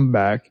going to come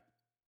back.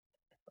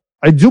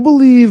 I do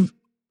believe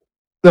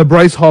that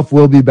Bryce Huff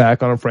will be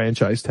back on a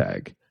franchise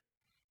tag.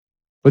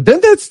 But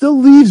then that still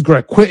leaves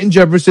Quentin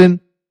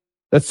Jefferson.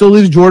 That still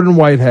leaves Jordan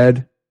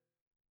Whitehead.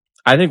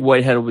 I think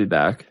Whitehead will be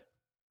back.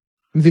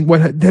 You think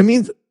Whitehead? That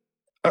means,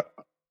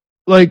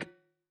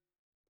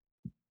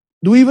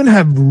 do we even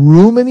have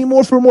room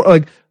anymore for more?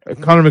 Like,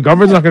 Connor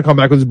McGovern's not going to come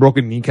back with his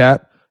broken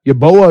kneecap.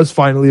 Yaboa is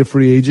finally a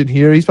free agent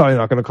here. He's probably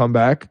not going to come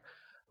back.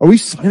 Are we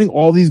signing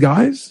all these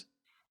guys?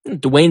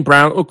 Dwayne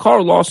Brown. Oh,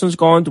 Carl Lawson's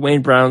gone.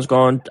 Dwayne Brown's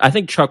gone. I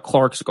think Chuck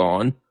Clark's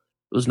gone. It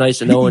was nice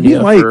to know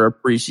for a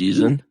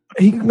preseason.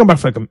 He can come back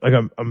for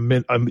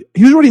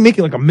he was already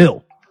making like $1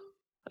 million.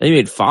 He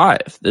made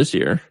 5 this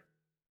year.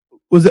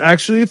 Was it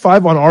actually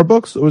 5 on our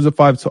books, or was it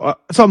 5?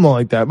 Something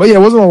like that. But yeah,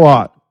 it wasn't a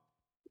lot.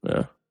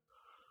 Yeah.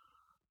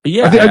 But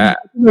yeah,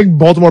 I think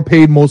Baltimore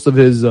paid most of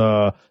his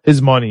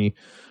money,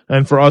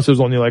 And for us, it was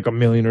only like $1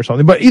 million or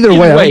something. But either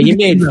Either way, he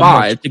made $5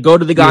 million. To go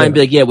to the guy and be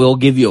like, yeah, we'll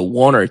give you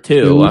 1 or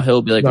 2.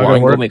 He'll be like, well, I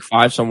can go make $5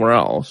 million somewhere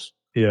else.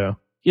 Yeah.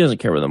 He doesn't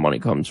care where the money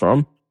comes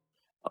from.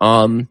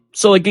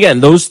 So like, again,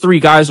 those 3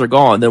 guys are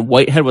gone. Then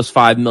Whitehead was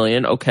 $5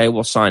 million. Okay,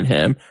 we'll sign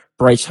him.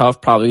 Bryce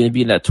Huff probably going to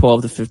be in that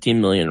 12 to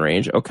 15 million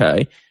range.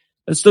 Okay.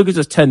 It still gives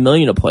us 10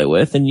 million to play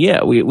with. And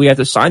yeah, we have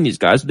to sign these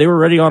guys. They were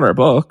already on our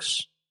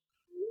books.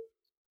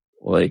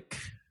 Like,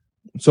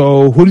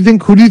 so who do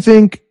you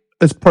think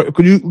is,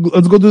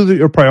 let's go through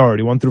your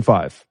priority 1 through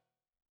 5.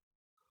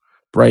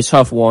 Bryce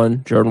Huff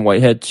 1, Jordan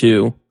Whitehead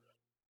 2,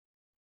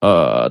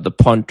 the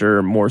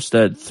punter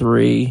Morstead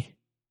 3,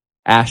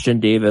 Ashton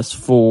Davis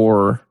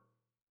 4,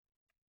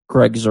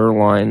 Greg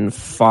Zuerlein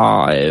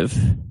 5.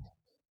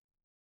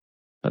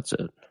 That's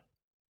it.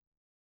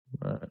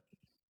 All right.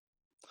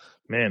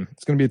 Man,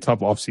 it's going to be a tough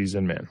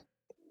offseason, man.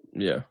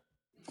 Yeah.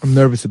 I'm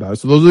nervous about it.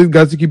 So those are the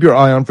guys to keep your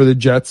eye on for the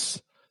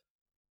Jets.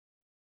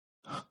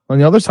 On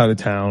the other side of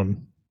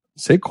town,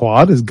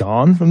 Saquon is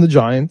gone from the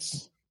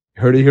Giants.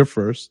 You heard it here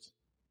first.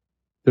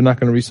 They're not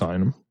going to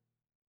re-sign him.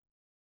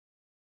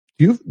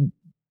 Do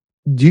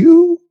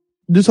you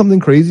do something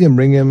crazy and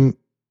bring him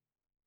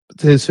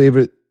to his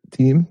favorite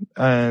team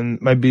and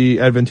might be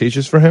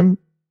advantageous for him?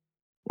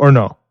 Or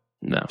no?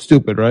 No.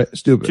 Stupid, right?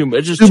 Stupid.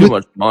 It's just too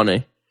much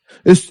money.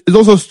 It's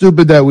also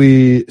stupid that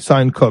we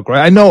signed Cook,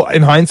 right? I know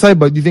in hindsight,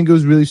 but do you think it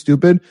was really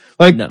stupid?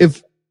 Like, no.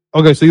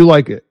 Okay, so you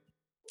like it.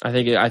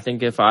 I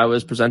think if I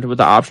was presented with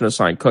the option to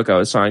sign Cook, I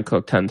would sign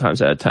Cook 10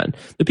 times out of 10.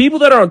 The people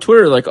that are on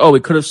Twitter are like, oh, we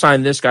could have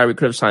signed this guy, we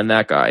could have signed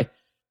that guy.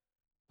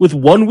 With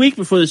 1 week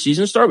before the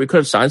season started, we could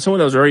have signed someone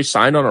that was already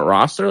signed on a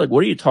roster. Like,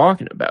 what are you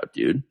talking about,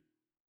 dude?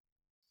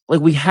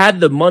 Like, we had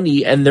the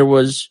money and there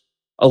was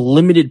a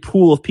limited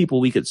pool of people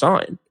we could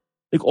sign.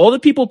 Like, all the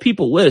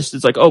people list,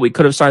 it's like, oh, we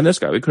could have signed this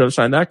guy, we could have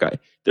signed that guy.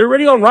 They're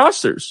already on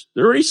rosters.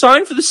 They're already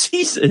signed for the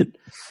season.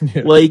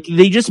 Yeah. Like,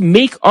 they just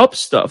make up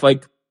stuff.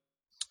 Like,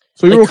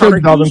 so you're okay Connor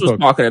with Dalvin Hughes was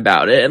talking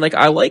about it, and like,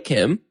 I like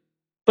him,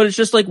 but it's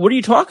just like, what are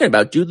you talking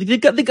about, dude? They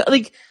got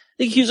like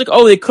he was like,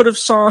 oh, they could have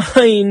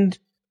signed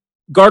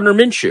Gardner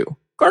Minshew.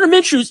 Gardner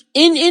Minshew's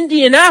in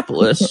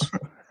Indianapolis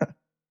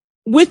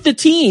with the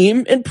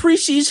team and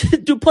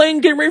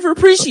preseason getting ready for a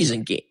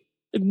preseason game.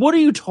 Like, what are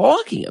you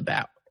talking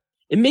about?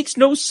 It makes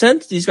no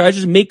sense. These guys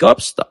just make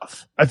up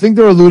stuff. I think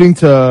they're alluding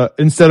to,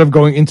 instead of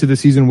going into the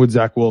season with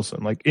Zach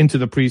Wilson, like into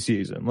the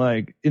preseason,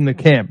 like in the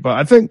camp. But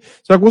I think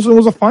Zach Wilson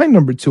was a fine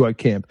number 2 at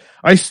camp.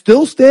 I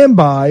still stand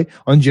by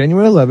on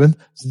January 11th.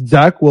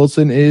 Zach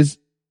Wilson is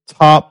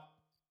top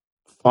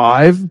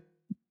 5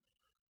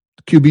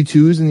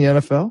 QB2s in the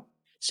NFL.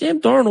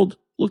 Sam Darnold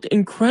looked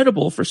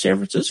incredible for San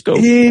Francisco.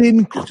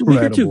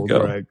 Incredible,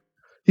 Greg.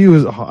 He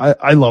was.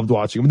 I loved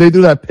watching him. They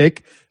do that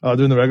pick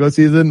during the regular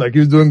season. Like, he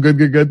was doing good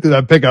through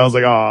that pick. I was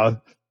like,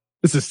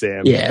 this is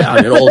Sam. Yeah,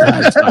 I mean, old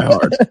habits die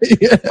hard.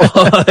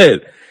 Yeah.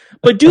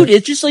 But dude,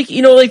 it's just like,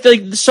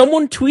 like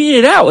someone tweeted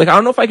it out. Like, I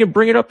don't know if I can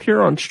bring it up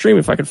here on stream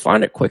if I can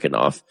find it quick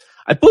enough.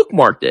 I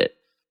bookmarked it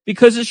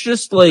because it's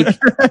just like,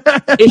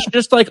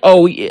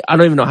 oh, I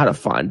don't even know how to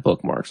find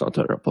bookmarks. I'll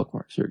tell you about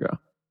bookmarks. Here we go.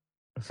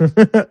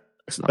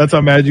 That's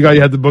how mad you got.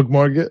 You had to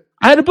bookmark it.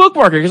 I had to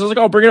bookmark it because I was like,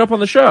 I'll bring it up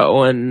on the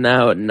show. And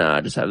now,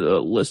 I just have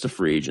the list of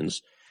free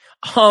agents.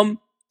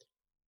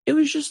 It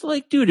was just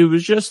like, dude, it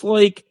was just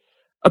like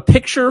a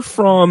picture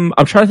from,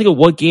 I'm trying to think of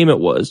what game it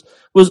was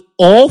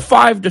all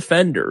 5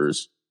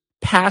 defenders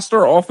past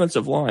our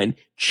offensive line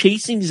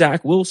chasing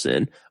Zach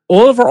Wilson.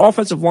 All of our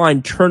offensive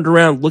line turned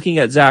around looking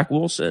at Zach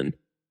Wilson.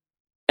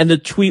 And the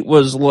tweet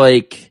was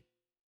like,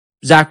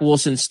 Zach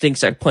Wilson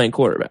stinks at playing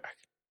quarterback.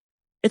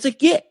 It's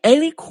like, yeah,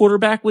 any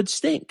quarterback would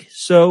stink.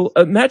 So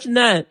imagine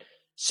that.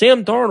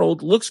 Sam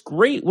Darnold looks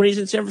great when he's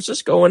in San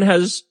Francisco and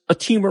has a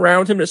team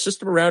around him and a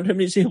system around him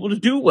and he's able to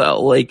do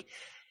well. Like,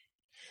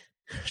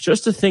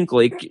 just to think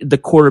like the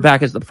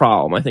quarterback is the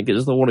problem, I think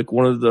is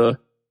one of the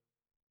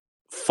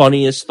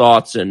funniest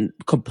thoughts and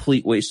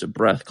complete waste of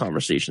breath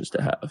conversations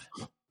to have.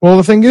 Well,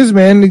 the thing is,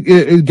 man,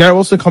 Garrett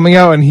Wilson coming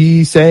out and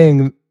he's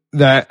saying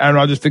that Aaron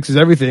Rodgers fixes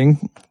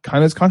everything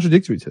kind of is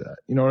contradictory to that.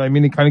 You know what I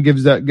mean? It kind of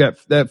gives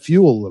that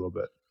fuel a little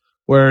bit,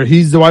 where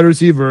he's the wide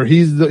receiver,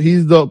 he's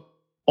the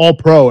all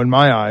pro in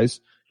my eyes,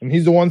 and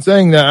he's the one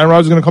saying that Aaron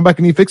Rodgers is going to come back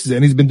and he fixes it,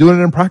 and he's been doing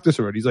it in practice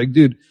already. He's like,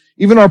 dude,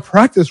 even our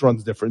practice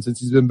runs different since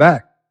he's been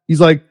back.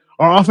 He's like,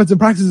 our offense in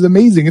practice is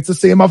amazing. It's the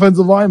same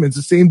offensive lineman, it's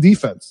the same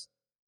defense.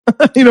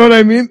 You know what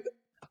I mean?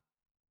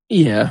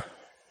 Yeah.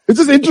 It's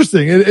just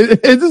interesting.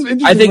 It's just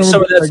interesting. I think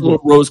some of that's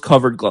little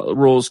rose-colored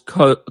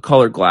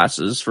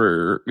glasses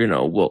for,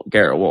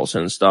 Garrett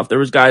Wilson and stuff. There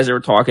was guys that were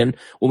talking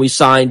when we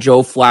signed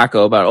Joe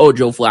Flacco about,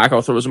 Joe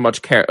Flacco throws a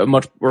much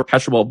more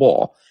catchable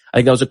ball. I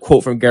think that was a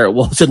quote from Garrett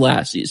Wilson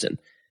last season.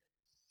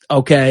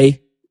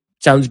 Okay,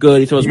 sounds good.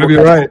 He throws more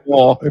catchable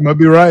ball. He might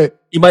be right.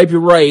 You might be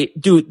right.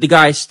 Dude, the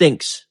guy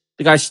stinks.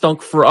 The guy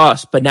stunk for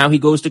us, but now he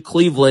goes to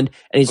Cleveland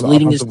and he's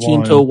leading his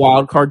team to a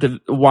wild card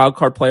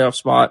playoff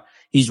spot.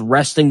 He's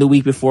resting the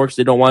week before because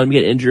they don't want him to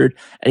get injured,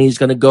 and he's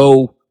going to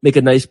go make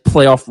a nice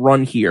playoff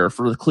run here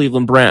for the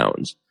Cleveland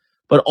Browns.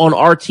 But on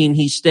our team,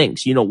 he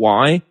stinks. You know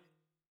why?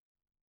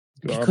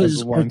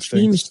 Because our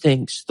team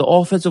stinks. The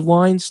offensive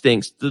line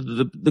stinks.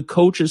 The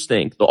coaches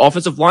stink. The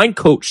offensive line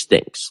coach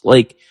stinks.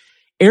 Like,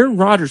 Aaron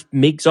Rodgers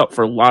makes up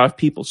for a lot of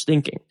people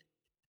stinking.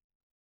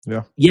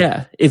 Yeah.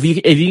 Yeah. If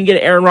you can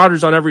get Aaron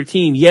Rodgers on every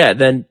team,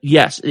 then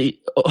yes, it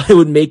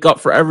would make up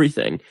for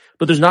everything.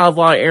 But there's not a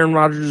lot of Aaron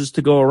Rodgers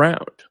to go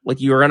around.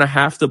 Like, you're going to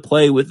have to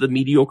play with the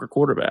mediocre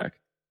quarterback.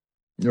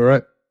 You're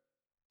right.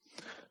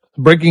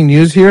 Breaking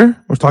news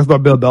here. We're talking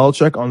about Bill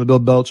Belichick on the Bill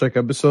Belichick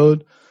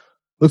episode.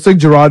 Looks like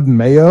Gerard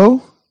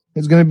Mayo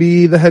is going to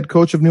be the head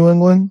coach of New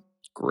England.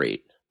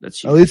 Great.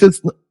 That's huge.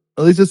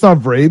 At least it's not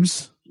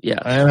Vrabes. Yeah.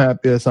 I am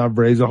happy it's not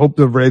Vrabes. I hope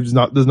the Vrabes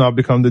does not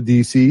become the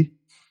DC.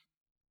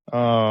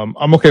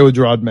 I'm okay with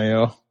Gerard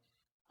Mayo.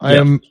 I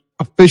am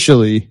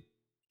officially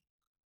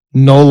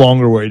no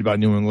longer worried about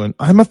New England.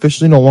 I'm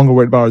officially no longer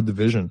worried about our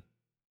division.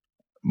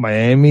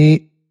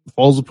 Miami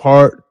falls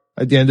apart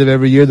at the end of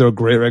every year. They're a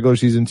great regular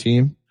season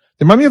team.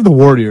 They remind me of the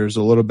Warriors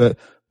a little bit,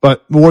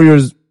 but the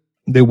Warriors,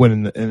 they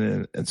win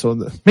and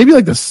so maybe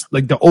like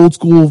the old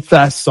school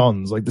fast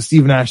Suns, like the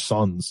Steve Nash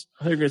Suns.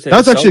 I thought you were going to say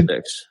that's the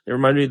Celtics. They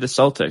remind me of the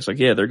Celtics. Like,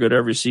 yeah, they're good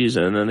every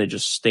season, and then they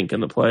just stink in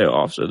the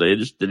playoffs, or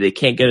they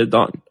can't get it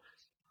done.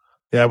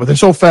 Yeah, but they're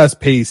so fast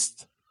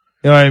paced.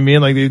 You know what I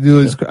mean? Like, they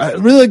do this. I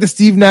really like the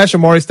Steve Nash,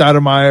 Amari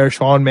Stoudemire,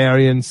 Sean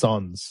Marion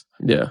Suns.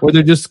 Yeah, where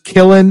they're just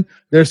killing.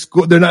 They're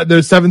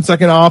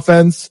 7-second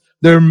offense.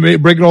 They're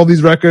breaking all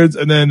these records,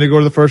 and then they go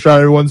to the first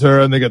round. Everyone's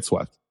hurt, and they get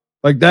swept.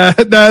 Like that's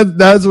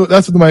what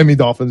the Miami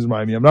Dolphins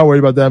remind me. I'm not worried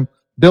about them.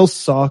 Bills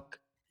suck.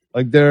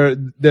 Like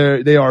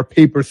they are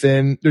paper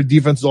thin. Their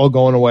defense is all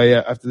going away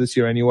after this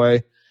year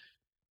anyway.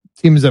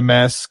 Team is a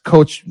mess.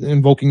 Coach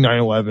invoking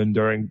 9/11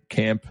 during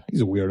camp.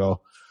 He's a weirdo.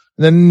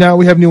 And then now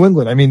we have New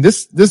England. I mean,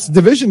 this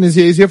division is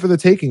here for the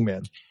taking,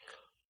 man.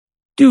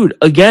 Dude,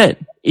 again,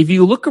 if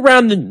you look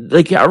around,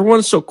 like,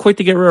 everyone's so quick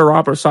to get rid of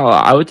Robert Saleh.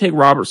 I would take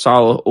Robert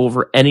Saleh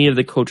over any of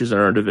the coaches in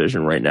our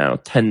division right now,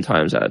 10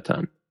 times out of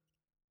 10.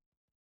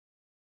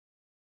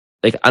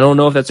 Like, I don't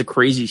know if that's a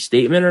crazy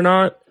statement or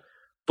not,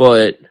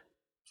 but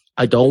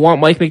I don't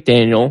want Mike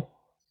McDaniel.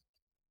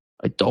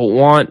 I don't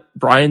want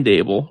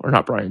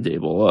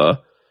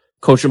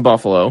coach in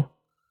Buffalo.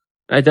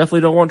 And I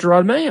definitely don't want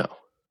Gerard Mayo.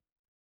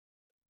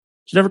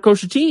 He's never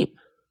coached a team.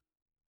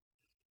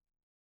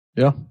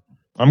 Yeah,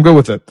 I'm good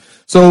with it.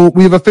 So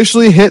we've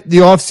officially hit the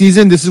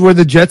offseason. This is where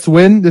the Jets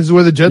win. This is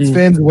where the Jets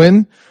fans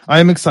win. I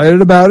am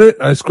excited about it.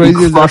 As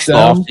crazy as that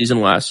sounds. We crushed the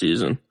offseason last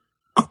season.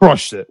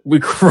 Crushed it. We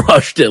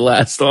crushed it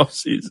last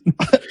offseason.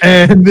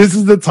 And this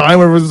is the time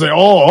where everyone's like,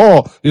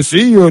 oh, you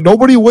see,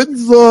 nobody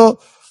wins the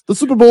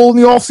Super Bowl in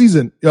the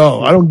offseason.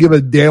 Yo, I don't give a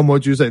damn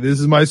what you say. This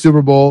is my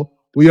Super Bowl.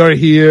 We are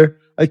here.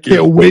 I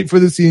can't wait for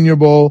the Senior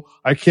Bowl.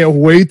 I can't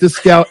wait to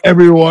scout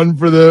everyone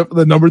for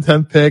the number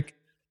 10 pick.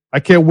 I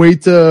can't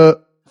wait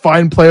to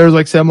find players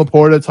like Sam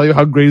Laporta, tell you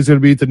how great he's going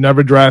to be, to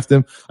never draft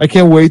him. I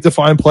can't wait to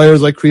find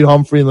players like Creed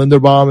Humphrey and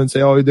Linderbaum and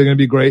say, oh, they're going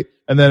to be great.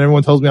 And then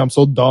everyone tells me I'm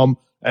so dumb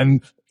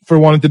and for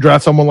wanting to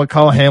draft someone like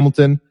Kyle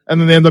Hamilton. And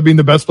then they end up being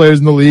the best players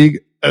in the league.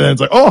 And then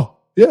it's like, oh,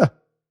 yeah.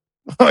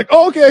 I'm like,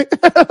 oh, okay.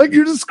 Like,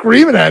 you're just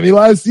screaming at me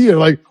last year,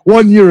 like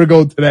 1 year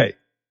ago today.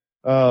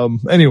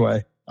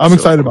 Anyway, I'm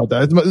excited about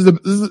that.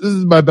 This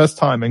is my best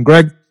time. And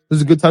Greg, this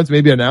is a good time to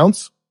maybe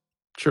announce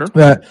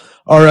that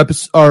our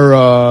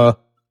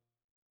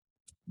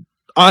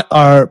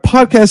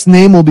podcast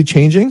name will be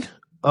changing.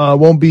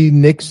 Won't be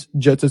Knicks,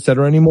 Jets,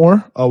 etc.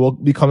 anymore. We'll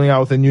be coming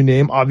out with a new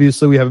name.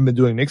 Obviously, we haven't been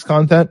doing Knicks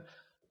content.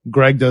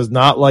 Greg does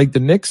not like the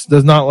Knicks,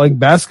 does not like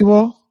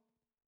basketball.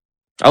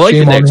 I like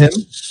the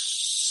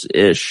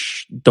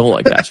Knicks-ish. Don't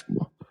like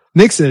basketball.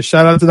 Knicks-ish.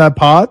 Shout out to that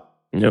pod.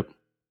 Yep.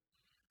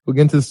 We'll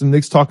get into some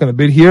Knicks talk in a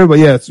bit here. But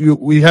yeah,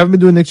 we haven't been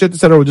doing Knicks, Jets,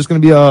 etc. We're just going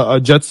to be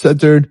a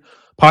Jets-centered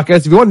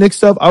podcast. If you want Knicks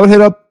stuff, I would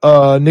hit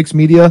up Knicks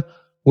Media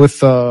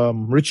with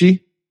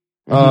Richie.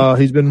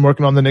 He's been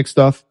working on the Knicks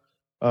stuff.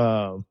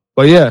 But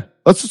yeah,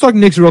 let's just talk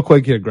Knicks real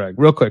quick here, Greg.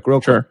 Real quick.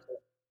 Sure.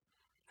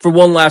 For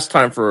one last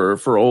time,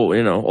 for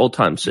old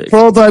time's sake. For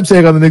old time's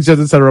sake on the Knicks, Jets,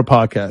 etc.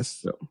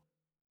 podcast. So.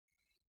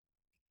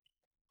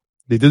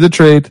 They did the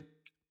trade.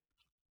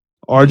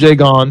 RJ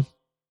gone.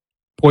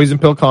 Poison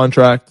pill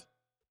contract.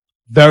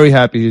 Very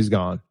happy he's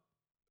gone.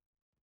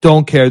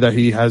 Don't care that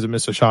he hasn't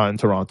missed a shot in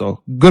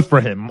Toronto. Good for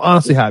him. I'm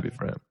honestly happy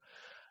for him.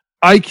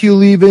 IQ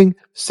leaving.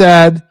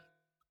 Sad.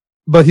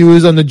 But he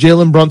was on the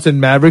Jalen Brunson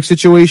Maverick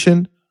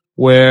situation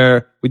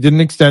where we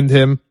didn't extend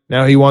him.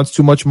 Now he wants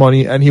too much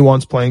money and he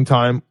wants playing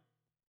time.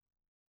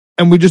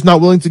 And we're just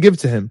not willing to give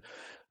it to him.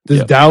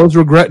 Does Dallas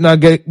regret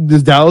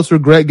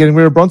getting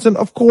rid of Brunson?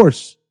 Of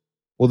course.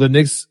 Will the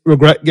Knicks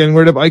regret getting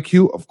rid of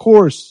IQ? Of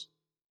course.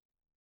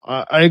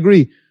 I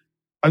agree.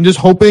 I'm just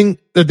hoping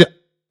that the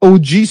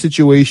OG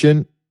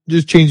situation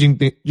just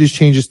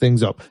changes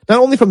things up. Not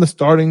only from the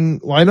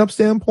starting lineup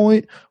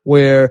standpoint,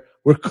 where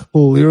we're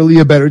clearly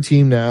a better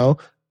team now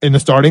in the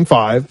starting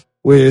five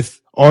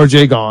with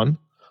RJ gone,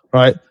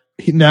 right?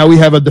 Now we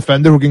have a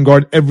defender who can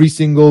guard every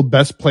single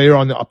best player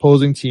on the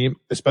opposing team,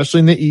 especially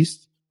in the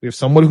East. We have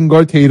someone who can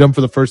guard Tatum for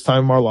the first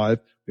time in our life.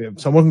 We We have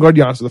someone who can guard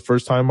Giannis for the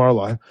first time in our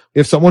life. We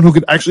have someone who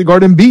could actually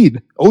guard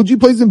Embiid. OG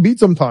plays Embiid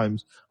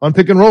sometimes on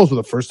pick and rolls for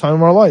the first time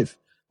in our life.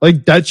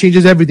 Like, that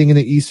changes everything in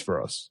the East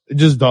for us. It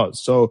just does.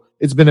 So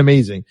it's been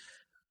amazing.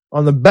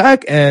 On the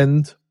back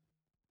end,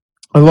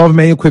 I love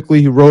Emmanuel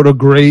Quickly. He wrote a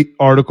great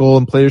article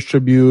in Players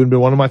Tribune, been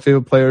one of my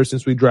favorite players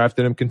since we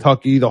drafted him.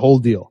 Kentucky, the whole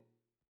deal.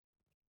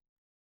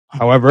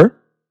 However,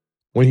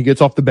 when he gets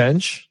off the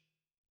bench,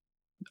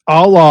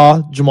 a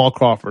la Jamal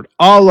Crawford,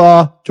 a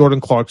la Jordan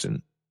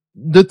Clarkson,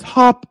 the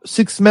top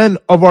 6 men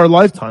of our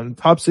lifetime,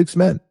 top 6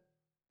 men,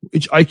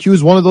 which IQ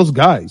is one of those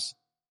guys.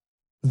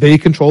 They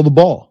control the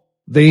ball.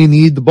 They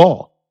need the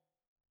ball.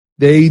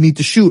 They need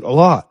to shoot a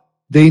lot.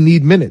 They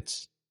need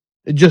minutes.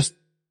 It just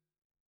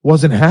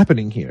wasn't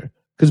happening here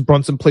because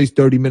Brunson plays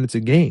 30 minutes a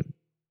game,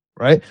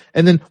 right?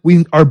 And then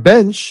our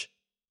bench,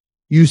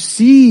 you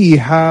see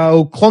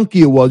how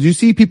clunky it was. You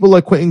see people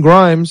like Quentin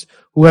Grimes,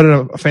 who had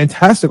a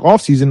fantastic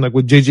offseason, like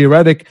with JJ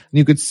Redick, and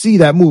you could see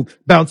that move,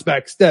 bounce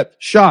back, step,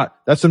 shot.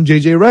 That's from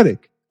JJ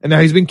Redick. And now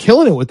he's been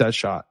killing it with that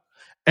shot.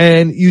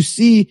 And you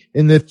see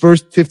in the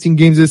first 15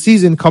 games of the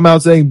season come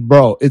out saying,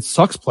 bro, it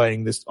sucks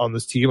playing this on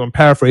this team. I'm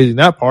paraphrasing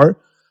that part.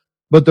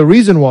 But the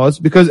reason was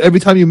because every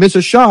time you miss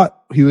a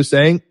shot, he was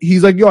saying,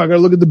 he's like, yo, I got to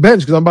look at the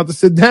bench because I'm about to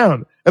sit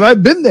down. And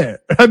I've been there.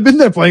 I've been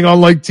there playing on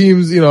like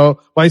teams,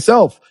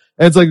 myself.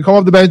 And it's like, you come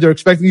off the bench, they're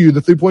expecting you,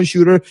 the 3-point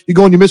shooter. You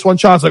go and you miss one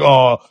shot. It's like,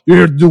 oh, you're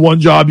here to do one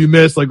job. You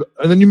miss, and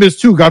then you miss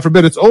 2. God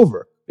forbid it's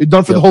over. You're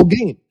done for the whole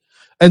game.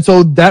 And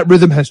so that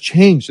rhythm has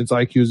changed since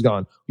IQ's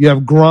gone. You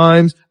have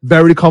Grimes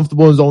very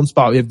comfortable in his own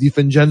spot. We have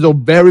DiFincenzo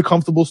very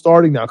comfortable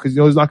starting now because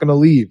he's not going to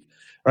leave.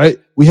 Right?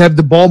 We have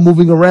the ball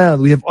moving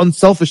around. We have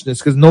unselfishness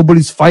because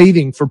nobody's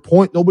fighting for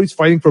point. Nobody's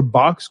fighting for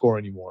box score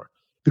anymore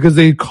because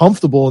they're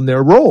comfortable in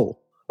their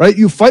role. Right?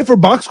 You fight for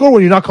box score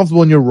when you're not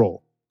comfortable in your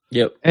role.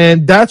 Yep.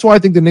 And that's why I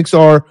think the Knicks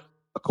are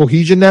a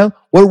cohesion now.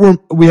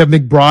 We have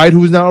McBride,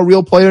 who's now a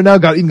real player now,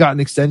 got an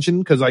extension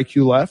because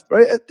IQ left.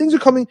 Right? And things are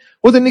coming.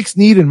 What the Knicks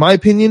need, in my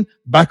opinion,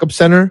 backup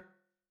center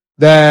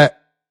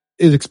that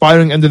is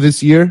expiring end of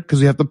this year because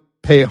we have to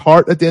pay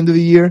Hart at the end of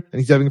the year, and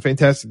he's having a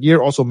fantastic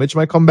year. Also, Mitch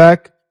might come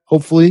back.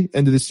 Hopefully,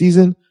 end of the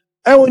season.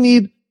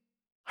 And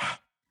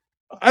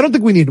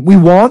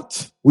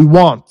we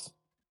want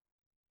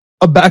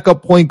a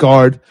backup point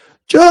guard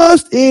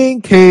just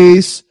in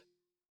case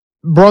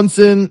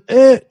Brunson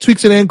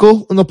tweaks an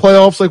ankle in the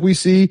playoffs like we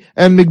see,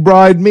 and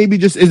McBride maybe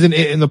just isn't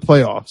it in the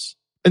playoffs.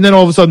 And then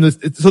all of a sudden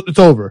it's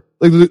over.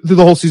 Like through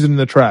the whole season in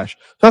the trash.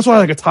 So that's why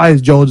like a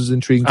Tyus Jones is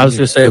intriguing. I was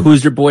going to say,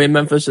 who's your boy in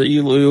Memphis that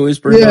you always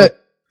bring up?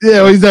 Yeah,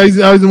 I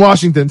was in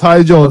Washington,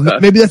 Tyus Jones. Okay.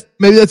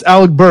 Maybe that's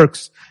Alec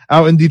Burks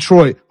out in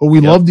Detroit, but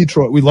we love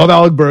Detroit. We love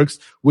Alec Burks.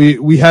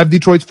 We have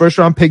Detroit's first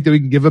round pick that we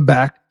can give it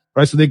back,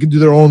 right? So they can do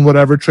their own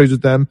whatever trades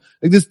with them.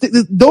 Like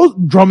those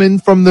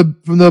Drummond from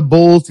the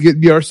Bulls to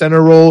be our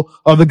center role.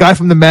 The guy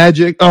from the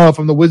Magic,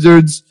 from the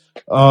Wizards.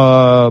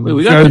 Wait,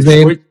 we got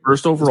Detroit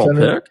first overall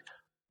pick.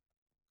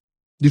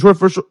 Detroit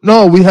first.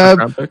 No, we have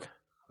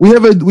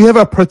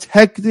a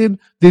protected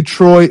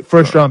Detroit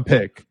first round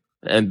pick.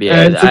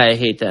 NBA. I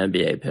hate the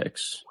NBA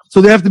picks. So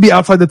they have to be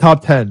outside the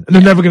top 10. And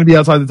they're never going to be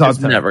outside the top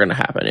 10. It's never going to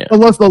happen, yeah.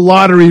 Unless the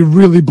lottery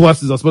really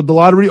blesses us. But the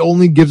lottery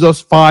only gives us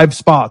 5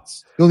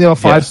 spots. You only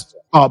have a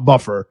 5-spot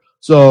buffer.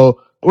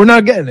 So we're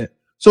not getting it.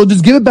 So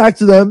just give it back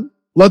to them.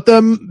 Let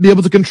them be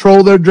able to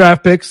control their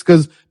draft picks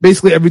because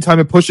basically every time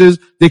it pushes,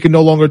 they can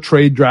no longer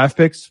trade draft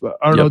picks. But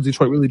I don't know,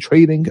 Detroit really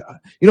trading.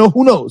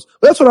 Who knows?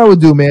 But that's what I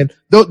would do, man.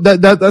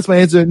 That's my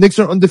answer. Knicks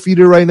are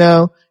undefeated right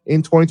now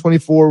in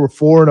 2024. We're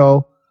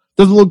 4-0.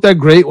 Doesn't look that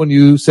great when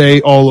you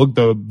say, oh, look,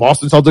 the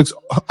Boston Celtics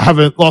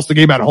haven't lost a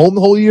game at home the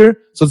whole year.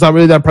 So it's not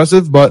really that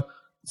impressive, but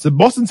it's the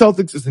Boston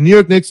Celtics, it's the New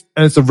York Knicks,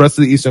 and it's the rest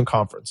of the Eastern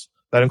Conference.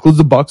 That includes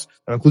the Bucks,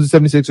 that includes the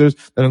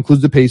 76ers, that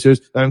includes the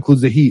Pacers, that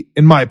includes the Heat,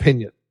 in my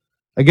opinion.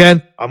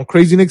 Again, I'm a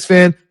crazy Knicks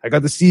fan. I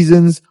got the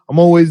seasons. I'm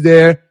always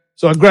there.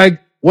 So, Greg,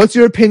 what's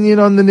your opinion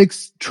on the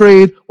Knicks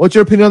trade? What's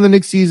your opinion on the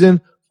Knicks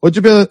season? What's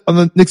your opinion on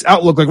the Knicks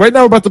outlook? Like right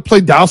now, we're about to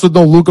play Dallas with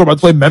no Luka. We're about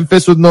to play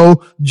Memphis with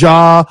no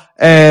Ja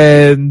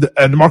and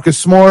Marcus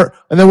Smart.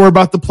 And then we're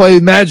about to play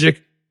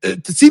Magic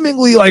to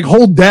seemingly like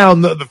hold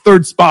down the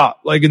 3rd spot,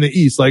 like in the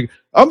East. Like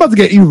I'm about to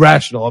get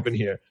irrational up in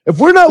here. If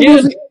we're not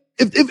losing,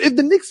 if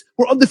the Knicks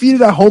were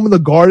undefeated at home in the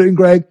Garden,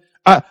 Greg,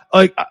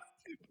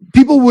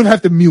 people would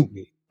have to mute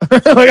me.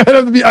 Like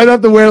I'd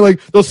have to wear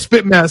like those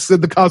spit masks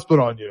that the cops put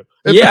on you.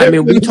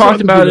 We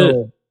talked about it.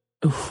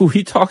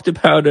 We talked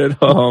about it.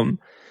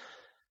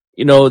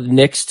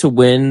 Knicks to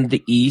win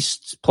the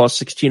East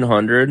plus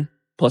 1,600,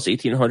 plus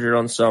 1,800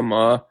 on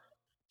some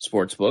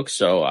sports books.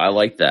 So I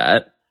like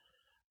that.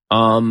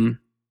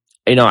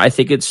 I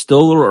think it's still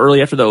a little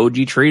early after the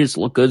OG trade. It's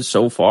looked good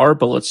so far,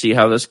 but let's see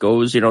how this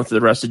goes, through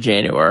the rest of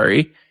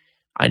January.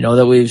 I know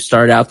that we've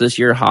started out this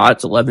year hot.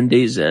 It's 11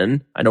 days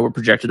in. I know we're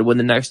projected to win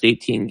the next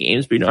 18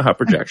 games, but you know how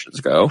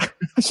projections go.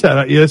 Shout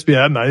out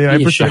ESPN,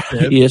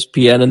 99%.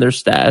 ESPN and their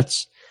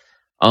stats.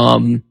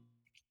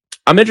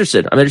 I'm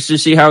interested. I'm interested to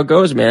see how it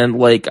goes, man.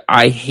 Like,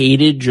 I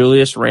hated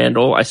Julius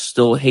Randle. I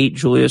still hate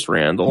Julius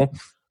Randle.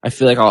 I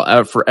feel like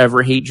I'll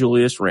forever hate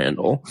Julius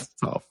Randle.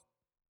 Tough.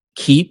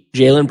 keep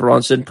Jalen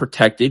Brunson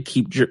protected,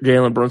 keep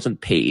Jalen Brunson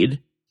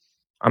paid.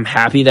 I'm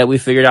happy that we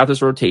figured out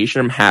this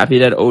rotation. I'm happy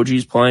that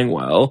OG's playing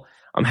well.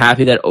 I'm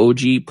happy that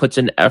OG puts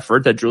in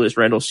effort that Julius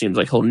Randle seems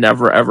like he'll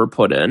never ever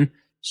put in.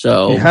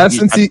 So He has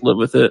you have to live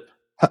with it.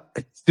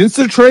 Since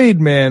the trade,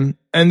 man.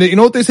 And you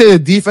know what they say? The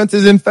defense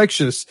is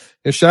infectious.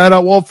 And shout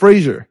out Walt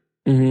Frazier.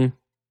 Mm-hmm.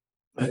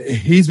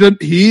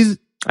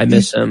 I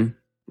miss him.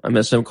 I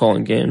miss him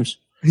calling games.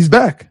 He's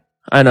back.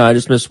 I know. I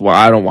just miss. Well,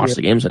 I don't watch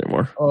the games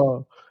anymore.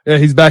 Yeah,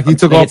 he's back. He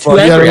took off.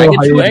 I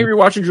get too angry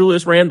watching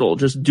Julius Randle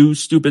just do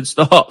stupid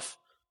stuff.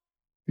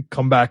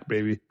 Come back,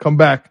 baby. Come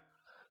back.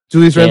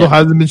 Julius Randle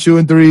hasn't been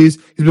shooting threes.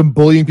 He's been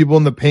bullying people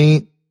in the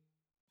paint.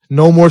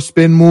 No more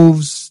spin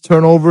moves,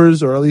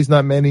 turnovers, or at least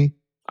not many.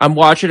 I'm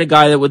watching a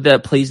guy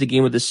that plays the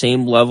game with the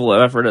same level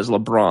of effort as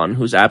LeBron,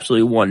 who's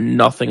absolutely won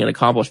nothing and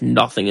accomplished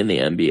nothing in the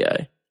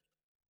NBA.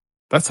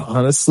 That's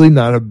honestly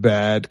not a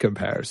bad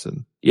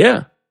comparison.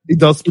 Yeah. He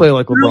does play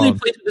like LeBron. He really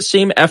plays with the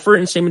same effort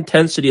and same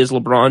intensity as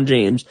LeBron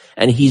James,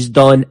 and he's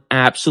done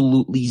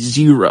absolutely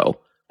zero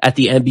at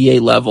the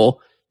NBA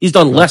level. He's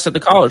done less at the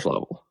college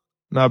level.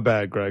 Not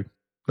bad, Greg.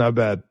 Not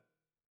bad.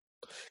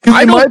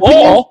 I know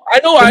ball.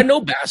 I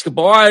know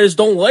basketball. I just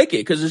don't like it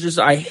because it's just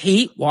I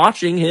hate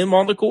watching him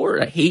on the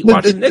court. I hate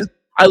watching Nick.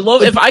 I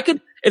love if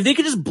they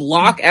could just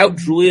block out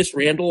Julius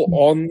Randle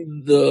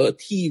on the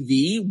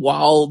TV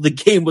while the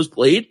game was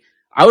played.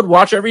 I would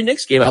watch every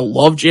Knicks game. I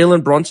love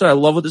Jalen Brunson. I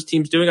love what this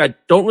team's doing. I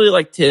don't really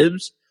like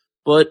Tibbs,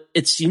 but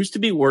it seems to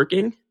be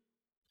working.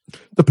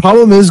 The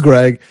problem is,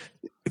 Greg,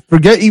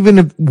 forget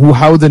even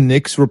how the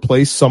Knicks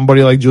replace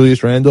somebody like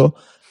Julius Randle.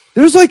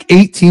 There's like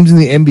 8 teams in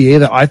the NBA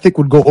that I think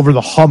would go over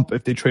the hump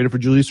if they traded for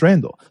Julius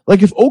Randle.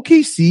 Like if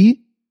OKC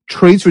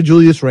trades for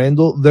Julius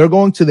Randle, they're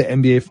going to the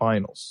NBA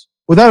Finals.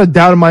 Without a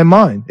doubt in my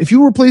mind. If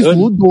you replace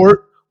Lou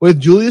Dort with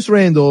Julius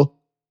Randle,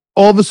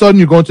 all of a sudden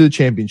you're going to the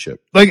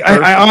championship. Like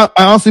I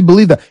honestly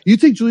believe that. You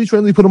take Julius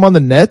Randle, you put him on the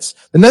Nets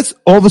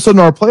all of a sudden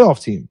are a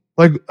playoff team.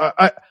 Like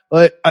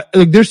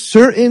there's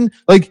certain,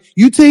 like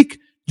you take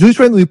Julius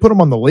Randle, you put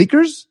him on the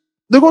Lakers,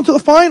 they're going to the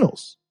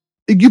finals.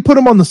 If you put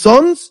him on the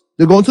Suns,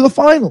 they're going to the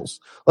finals.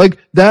 Like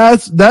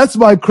that's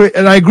my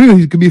and I agree with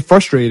you. It could be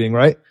frustrating,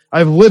 right?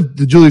 I've lived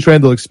the Julius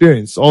Randle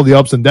experience, all the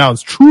ups and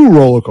downs, true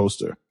roller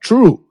coaster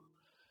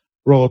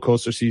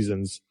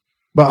seasons.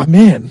 But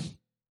man,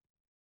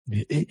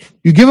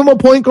 you give him a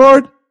point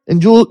guard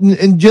and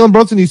Jalen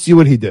Brunson, you see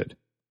what he did.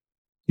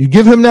 You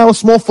give him now a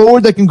small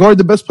forward that can guard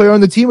the best player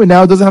on the team, and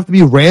now it doesn't have to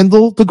be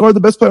Randle to guard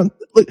the best player.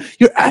 Like,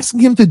 you're asking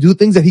him to do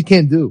things that he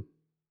can't do.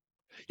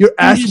 You're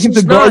asking him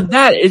to guard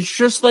that. It's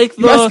just like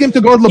you ask him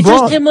to guard LeBron. It's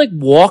just him like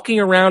walking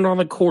around on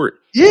the court.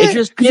 Yeah, it's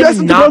just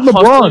him not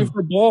hustling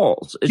for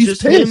balls. It's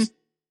just pissed.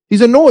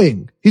 He's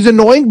annoying. He's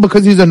annoying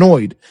because he's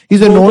annoyed.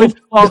 He's annoyed.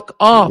 Fuck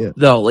up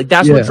though. Like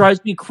that's what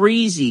drives me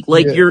crazy.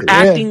 Like you're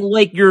acting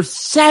like you're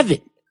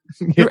 7.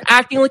 You're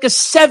acting like a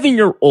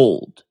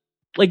 7-year-old.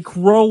 Like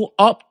grow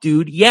up,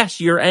 dude.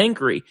 Yes, you're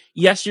angry.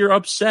 Yes, you're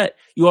upset.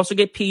 You also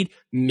get paid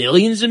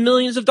millions and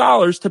millions of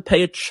dollars to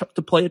play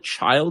a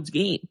child's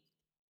game.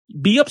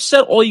 Be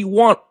upset all you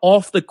want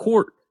off the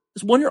court.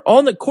 Because when you're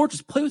on the court,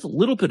 just play with a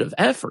little bit of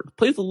effort.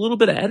 Play with a little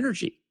bit of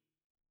energy.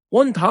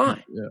 One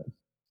time.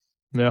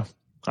 Yeah.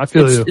 I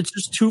feel you. It's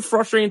just too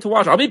frustrating to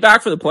watch. I'll be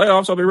back for the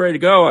playoffs. I'll be ready to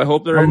go. I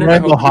hope they're in there. I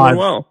hope they're doing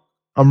well.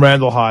 I'm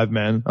Randall Hive,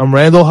 man. I'm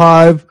Randall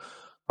Hive.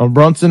 I'm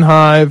Brunson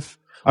Hive.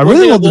 I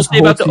really love this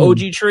whole about the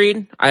OG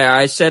trade.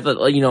 I said that,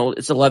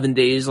 it's 11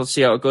 days. Let's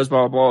see how it goes,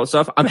 blah, blah, blah,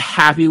 stuff. I'm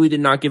happy we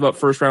did not give up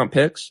first round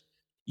picks.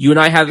 You and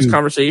I had this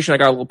conversation. I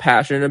got a little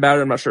passionate about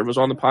it. I'm not sure if it was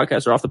on the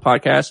podcast or off the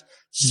podcast.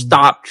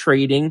 Stop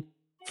trading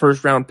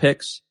first round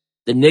picks.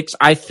 The Knicks,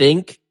 I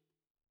think,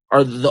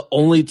 are the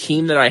only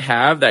team that I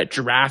have that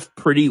draft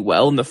pretty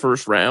well in the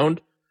first round.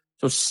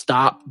 So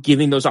stop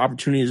giving those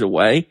opportunities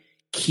away.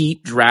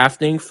 Keep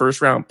drafting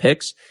first round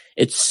picks.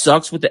 It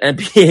sucks with the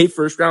NBA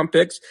first round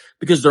picks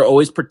because they're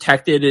always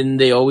protected and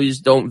they always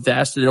don't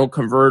vest, they don't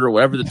convert or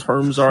whatever the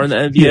terms are in the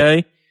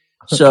NBA.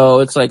 So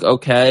it's like,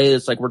 okay,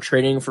 it's like we're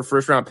trading for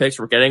first round picks.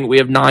 We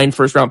have 9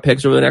 first round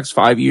picks over the next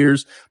 5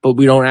 years, but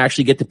we don't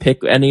actually get to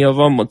pick any of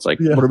them. It's like,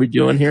 what are we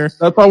doing here?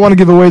 That's why I want to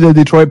give away the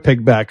Detroit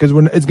pick back because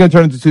it's going to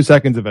turn into 2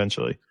 seconds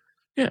eventually.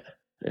 Yeah.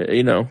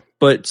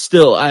 But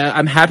still,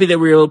 I'm happy that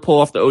we were able to pull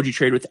off the OG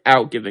trade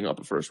without giving up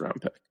a first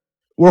round pick.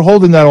 We're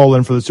holding that all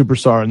in for the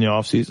superstar in the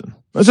offseason.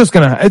 It's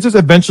just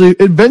eventually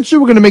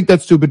we're going to make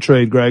that stupid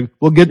trade, Greg.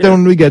 We'll get there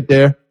when we get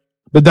there.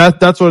 But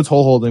that's what it's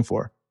holding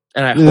for.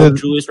 And I hope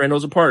Julius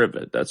Randle's a part of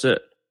it. That's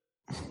it.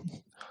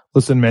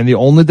 Listen, man, the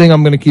only thing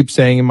I'm going to keep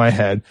saying in my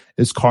head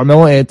is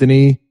Carmelo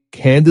Anthony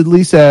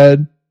candidly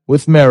said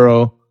with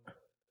Mero,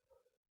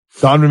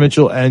 Donovan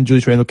Mitchell and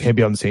Julius Randle can't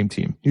be on the same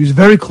team. He was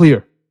very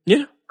clear.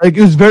 Yeah. Like,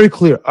 it was very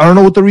clear. I don't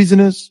know what the reason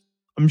is.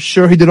 I'm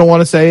sure he didn't want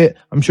to say it.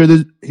 I'm sure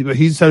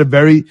he said it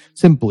very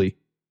simply.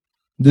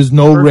 There's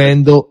no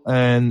Randle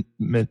and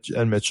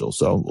Mitchell,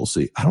 so we'll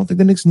see. I don't think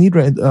the Knicks need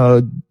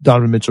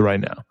Donovan Mitchell right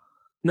now.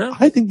 No.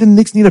 I think the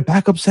Knicks need a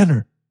backup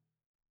center.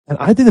 And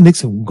I think the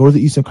Knicks can go to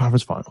the Eastern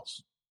Conference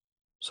Finals.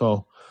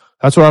 So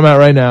that's where I'm at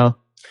right now.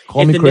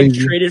 Call if me the crazy.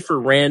 Knicks traded for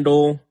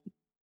Randall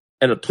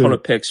and a ton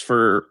of picks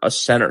for a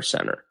center,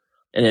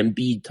 an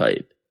Embiid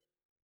type,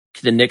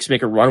 could the Knicks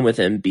make a run with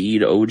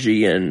Embiid, OG,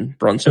 and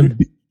Brunson?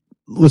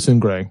 Listen,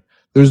 Greg,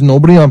 there's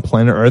nobody on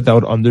planet Earth that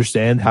would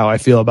understand how I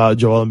feel about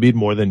Joel Embiid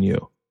more than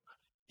you.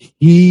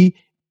 He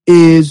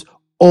is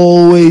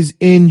always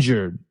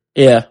injured.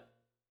 Yeah.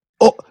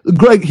 Oh,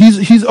 Greg,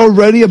 he's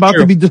already about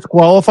to be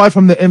disqualified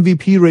from the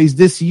MVP race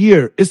this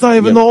year. It's not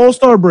even the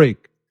All-Star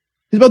break.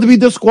 He's about to be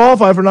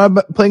disqualified for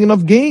not playing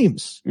enough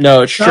games.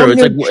 No, it's true.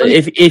 It's like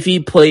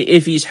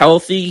if he's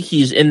healthy,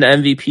 he's in the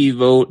MVP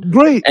vote.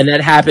 Great. And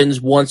that happens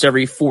once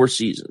every 4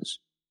 seasons.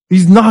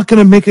 He's not going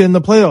to make it in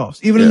the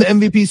playoffs. Even in the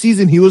MVP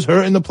season, he was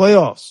hurt in the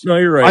playoffs. No,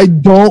 you're right. I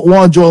don't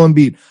want Joel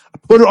Embiid. I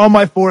put it on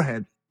my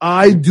forehead.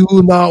 I do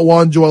not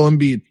want Joel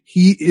Embiid.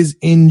 He is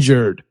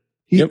injured.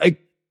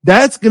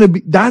 That's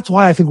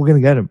why I think we're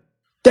going to get him.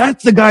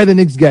 That's the guy the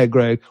Knicks get,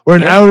 Greg. We're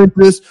an hour into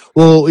this.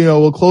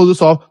 We'll close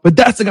this off, but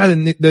that's the guy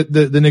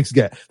the Knicks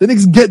get. The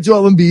Knicks get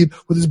Joel Embiid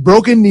with his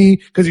broken knee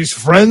because he's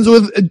friends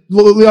with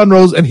Leon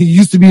Rose and he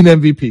used to be an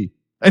MVP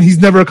and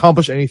he's never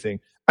accomplished anything.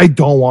 I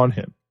don't want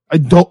him. I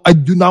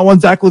do not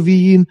want Zach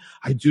LaVine.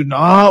 I do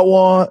not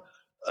want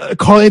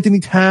Karl Anthony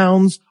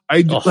Towns.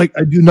 I do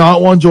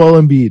not want Joel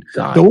Embiid.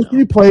 Those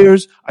 3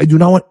 players, I do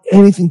not want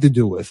anything to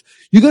do with.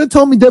 You're going to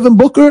tell me Devin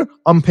Booker?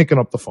 I'm picking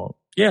up the phone.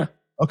 Yeah.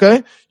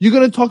 Okay? You're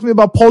going to talk to me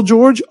about Paul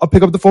George? I'll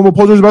pick up the phone, but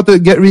Paul George is about to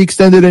get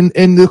re-extended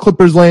in the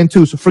Clippers land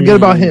too, so forget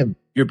about him.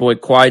 Your boy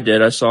Kawhi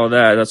did. I saw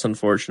that. That's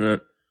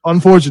unfortunate.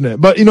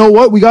 But you know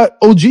what? We got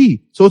OG,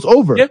 so it's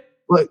over. Yeah.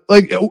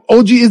 Like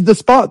OG is the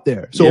spot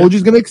there. So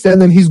OG's going to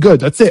extend and he's good.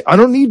 That's it. I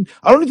don't need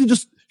to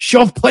just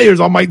shove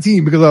players on my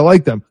team because I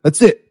like them.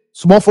 That's it.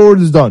 Small forward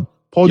is done.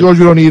 Paul George,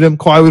 we don't need him.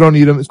 Kawhi, we don't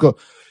need him. Let's go.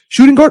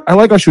 Shooting guard, I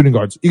like our shooting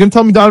guards. You gonna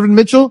tell me Donovan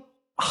Mitchell?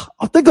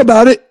 I'll think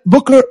about it.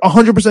 Booker,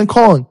 100%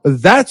 calling.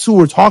 But that's who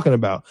we're talking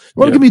about.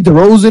 You want to give me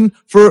DeRozan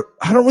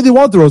I don't really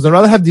want DeRozan. I'd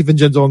rather have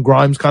DiVincenzo and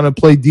Grimes kind of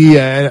play D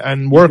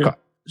and work.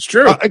 It's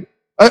true.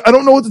 I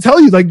don't know what to tell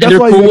you. Like that's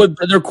why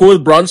they're cool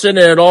with Brunson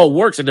and it all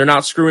works and they're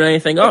not screwing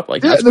anything up.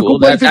 Like that's cool.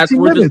 That's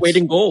we're just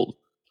waiting gold.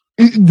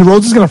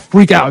 DeRozan's going to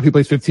freak out if he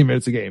plays 15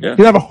 minutes a game. Yeah.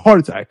 He'd have a heart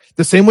attack.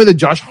 The same way that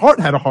Josh Hart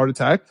had a heart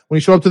attack when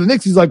he showed up to the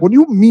Knicks. He's like, what do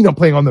you mean I'm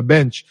playing on the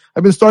bench?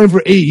 I've been starting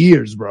for 8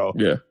 years, bro.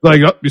 Yeah. Like,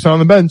 you're still on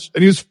the bench.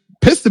 And he was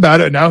pissed about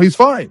it. And now he's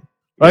fine.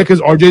 Right?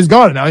 Because RJ's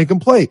gone and now he can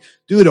play.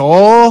 Dude, it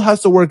all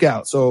has to work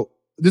out. So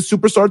this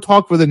superstar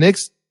talk for the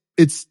Knicks,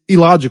 it's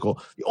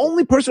illogical. The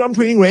only person I'm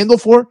trading Randall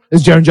for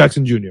is Jaren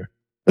Jackson Jr.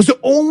 That's the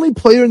only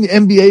player in the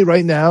NBA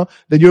right now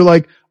that you're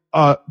like,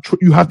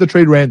 you have to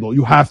trade Randall.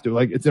 You have to.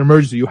 Like, it's an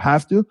emergency. You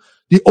have to.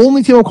 The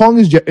only team I'm calling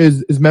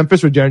is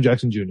Memphis for Jaren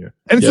Jackson Jr.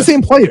 And it's the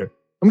same player.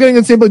 I'm getting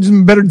the same player,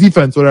 just better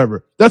defense,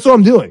 whatever. That's what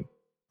I'm doing.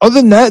 Other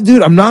than that,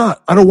 dude, I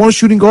don't want a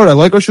shooting guard. I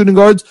like our shooting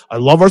guards. I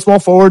love our small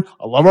forward.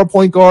 I love our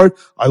point guard.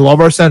 I love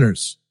our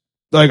centers.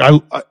 Like,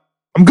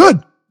 I'm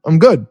good. I'm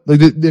good. Like,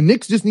 the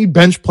Knicks just need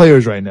bench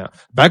players right now.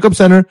 Backup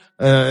center,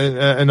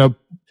 and a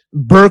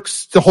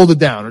Burks to hold it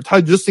down, or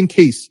Ty just in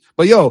case.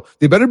 But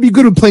they better be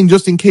good at playing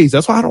just in case.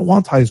 That's why I don't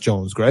want Tyus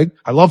Jones, Greg.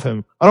 I love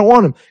him. I don't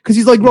want him because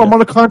he's like, bro, I'm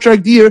on a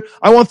contract year.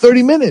 I want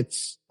 30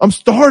 minutes. I'm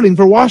starting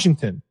for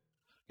Washington.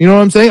 You know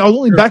what I'm saying? I was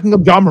only backing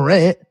up John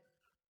Morant.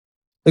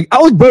 Like,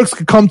 Alec Burks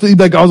could come to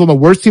like, I was on the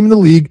worst team in the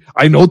league.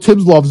 I know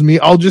Tibbs loves me.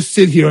 I'll just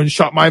sit here and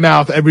shut my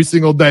mouth every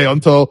single day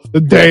until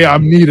the day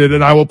I'm needed,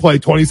 and I will play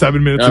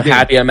 27 minutes. I'm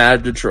happy I'm out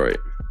of Detroit.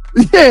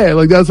 Yeah,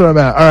 like that's where I'm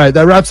at. All right,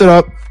 that wraps it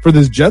up for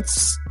this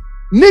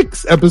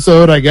Knicks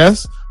episode, I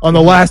guess, on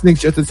the last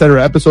Knicks, Jets,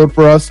 etc. episode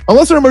for us,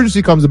 unless an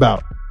emergency comes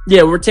about.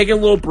 Yeah, we're taking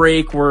a little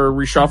break. We're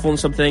reshuffling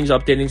some things,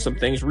 updating some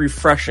things,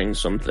 refreshing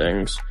some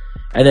things.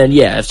 And then,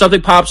 if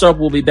something pops up,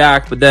 we'll be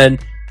back. But then,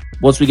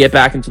 once we get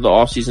back into the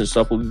off-season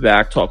stuff, we'll be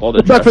back, talk all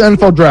the back for the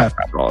NFL draft.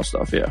 All that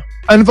stuff, yeah.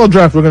 NFL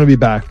draft, we're going to be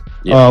back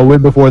way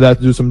before that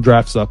to do some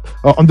draft stuff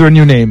under a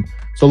new name.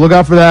 So look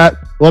out for that.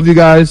 Love you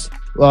guys.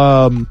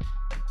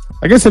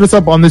 I guess hit us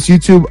up on this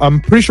YouTube.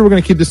 I'm pretty sure we're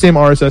going to keep the same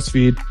RSS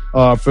feed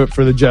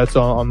for the Jets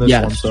on this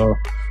one. So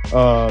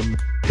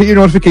hit your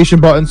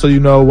notification button so you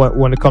know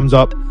when it comes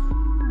up.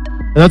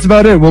 And that's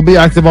about it. We'll be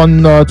active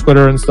on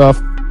Twitter and stuff,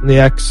 and the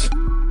X.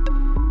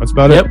 That's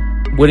about it.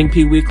 Winning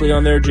P Weekly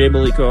on there, Jay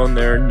Maliko on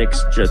there,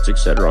 Knicks, Jets,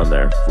 etc. on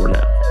there for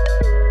now.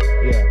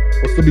 Yeah,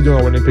 we'll still be doing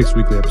our Winning Picks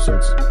Weekly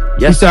episodes.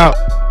 Yes. Peace out.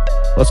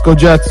 Let's go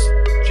Jets.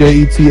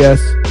 Jets.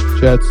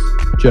 Jets.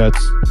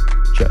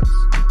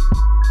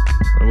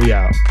 And we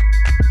out.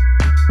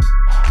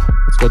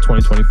 Let's go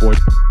 2024.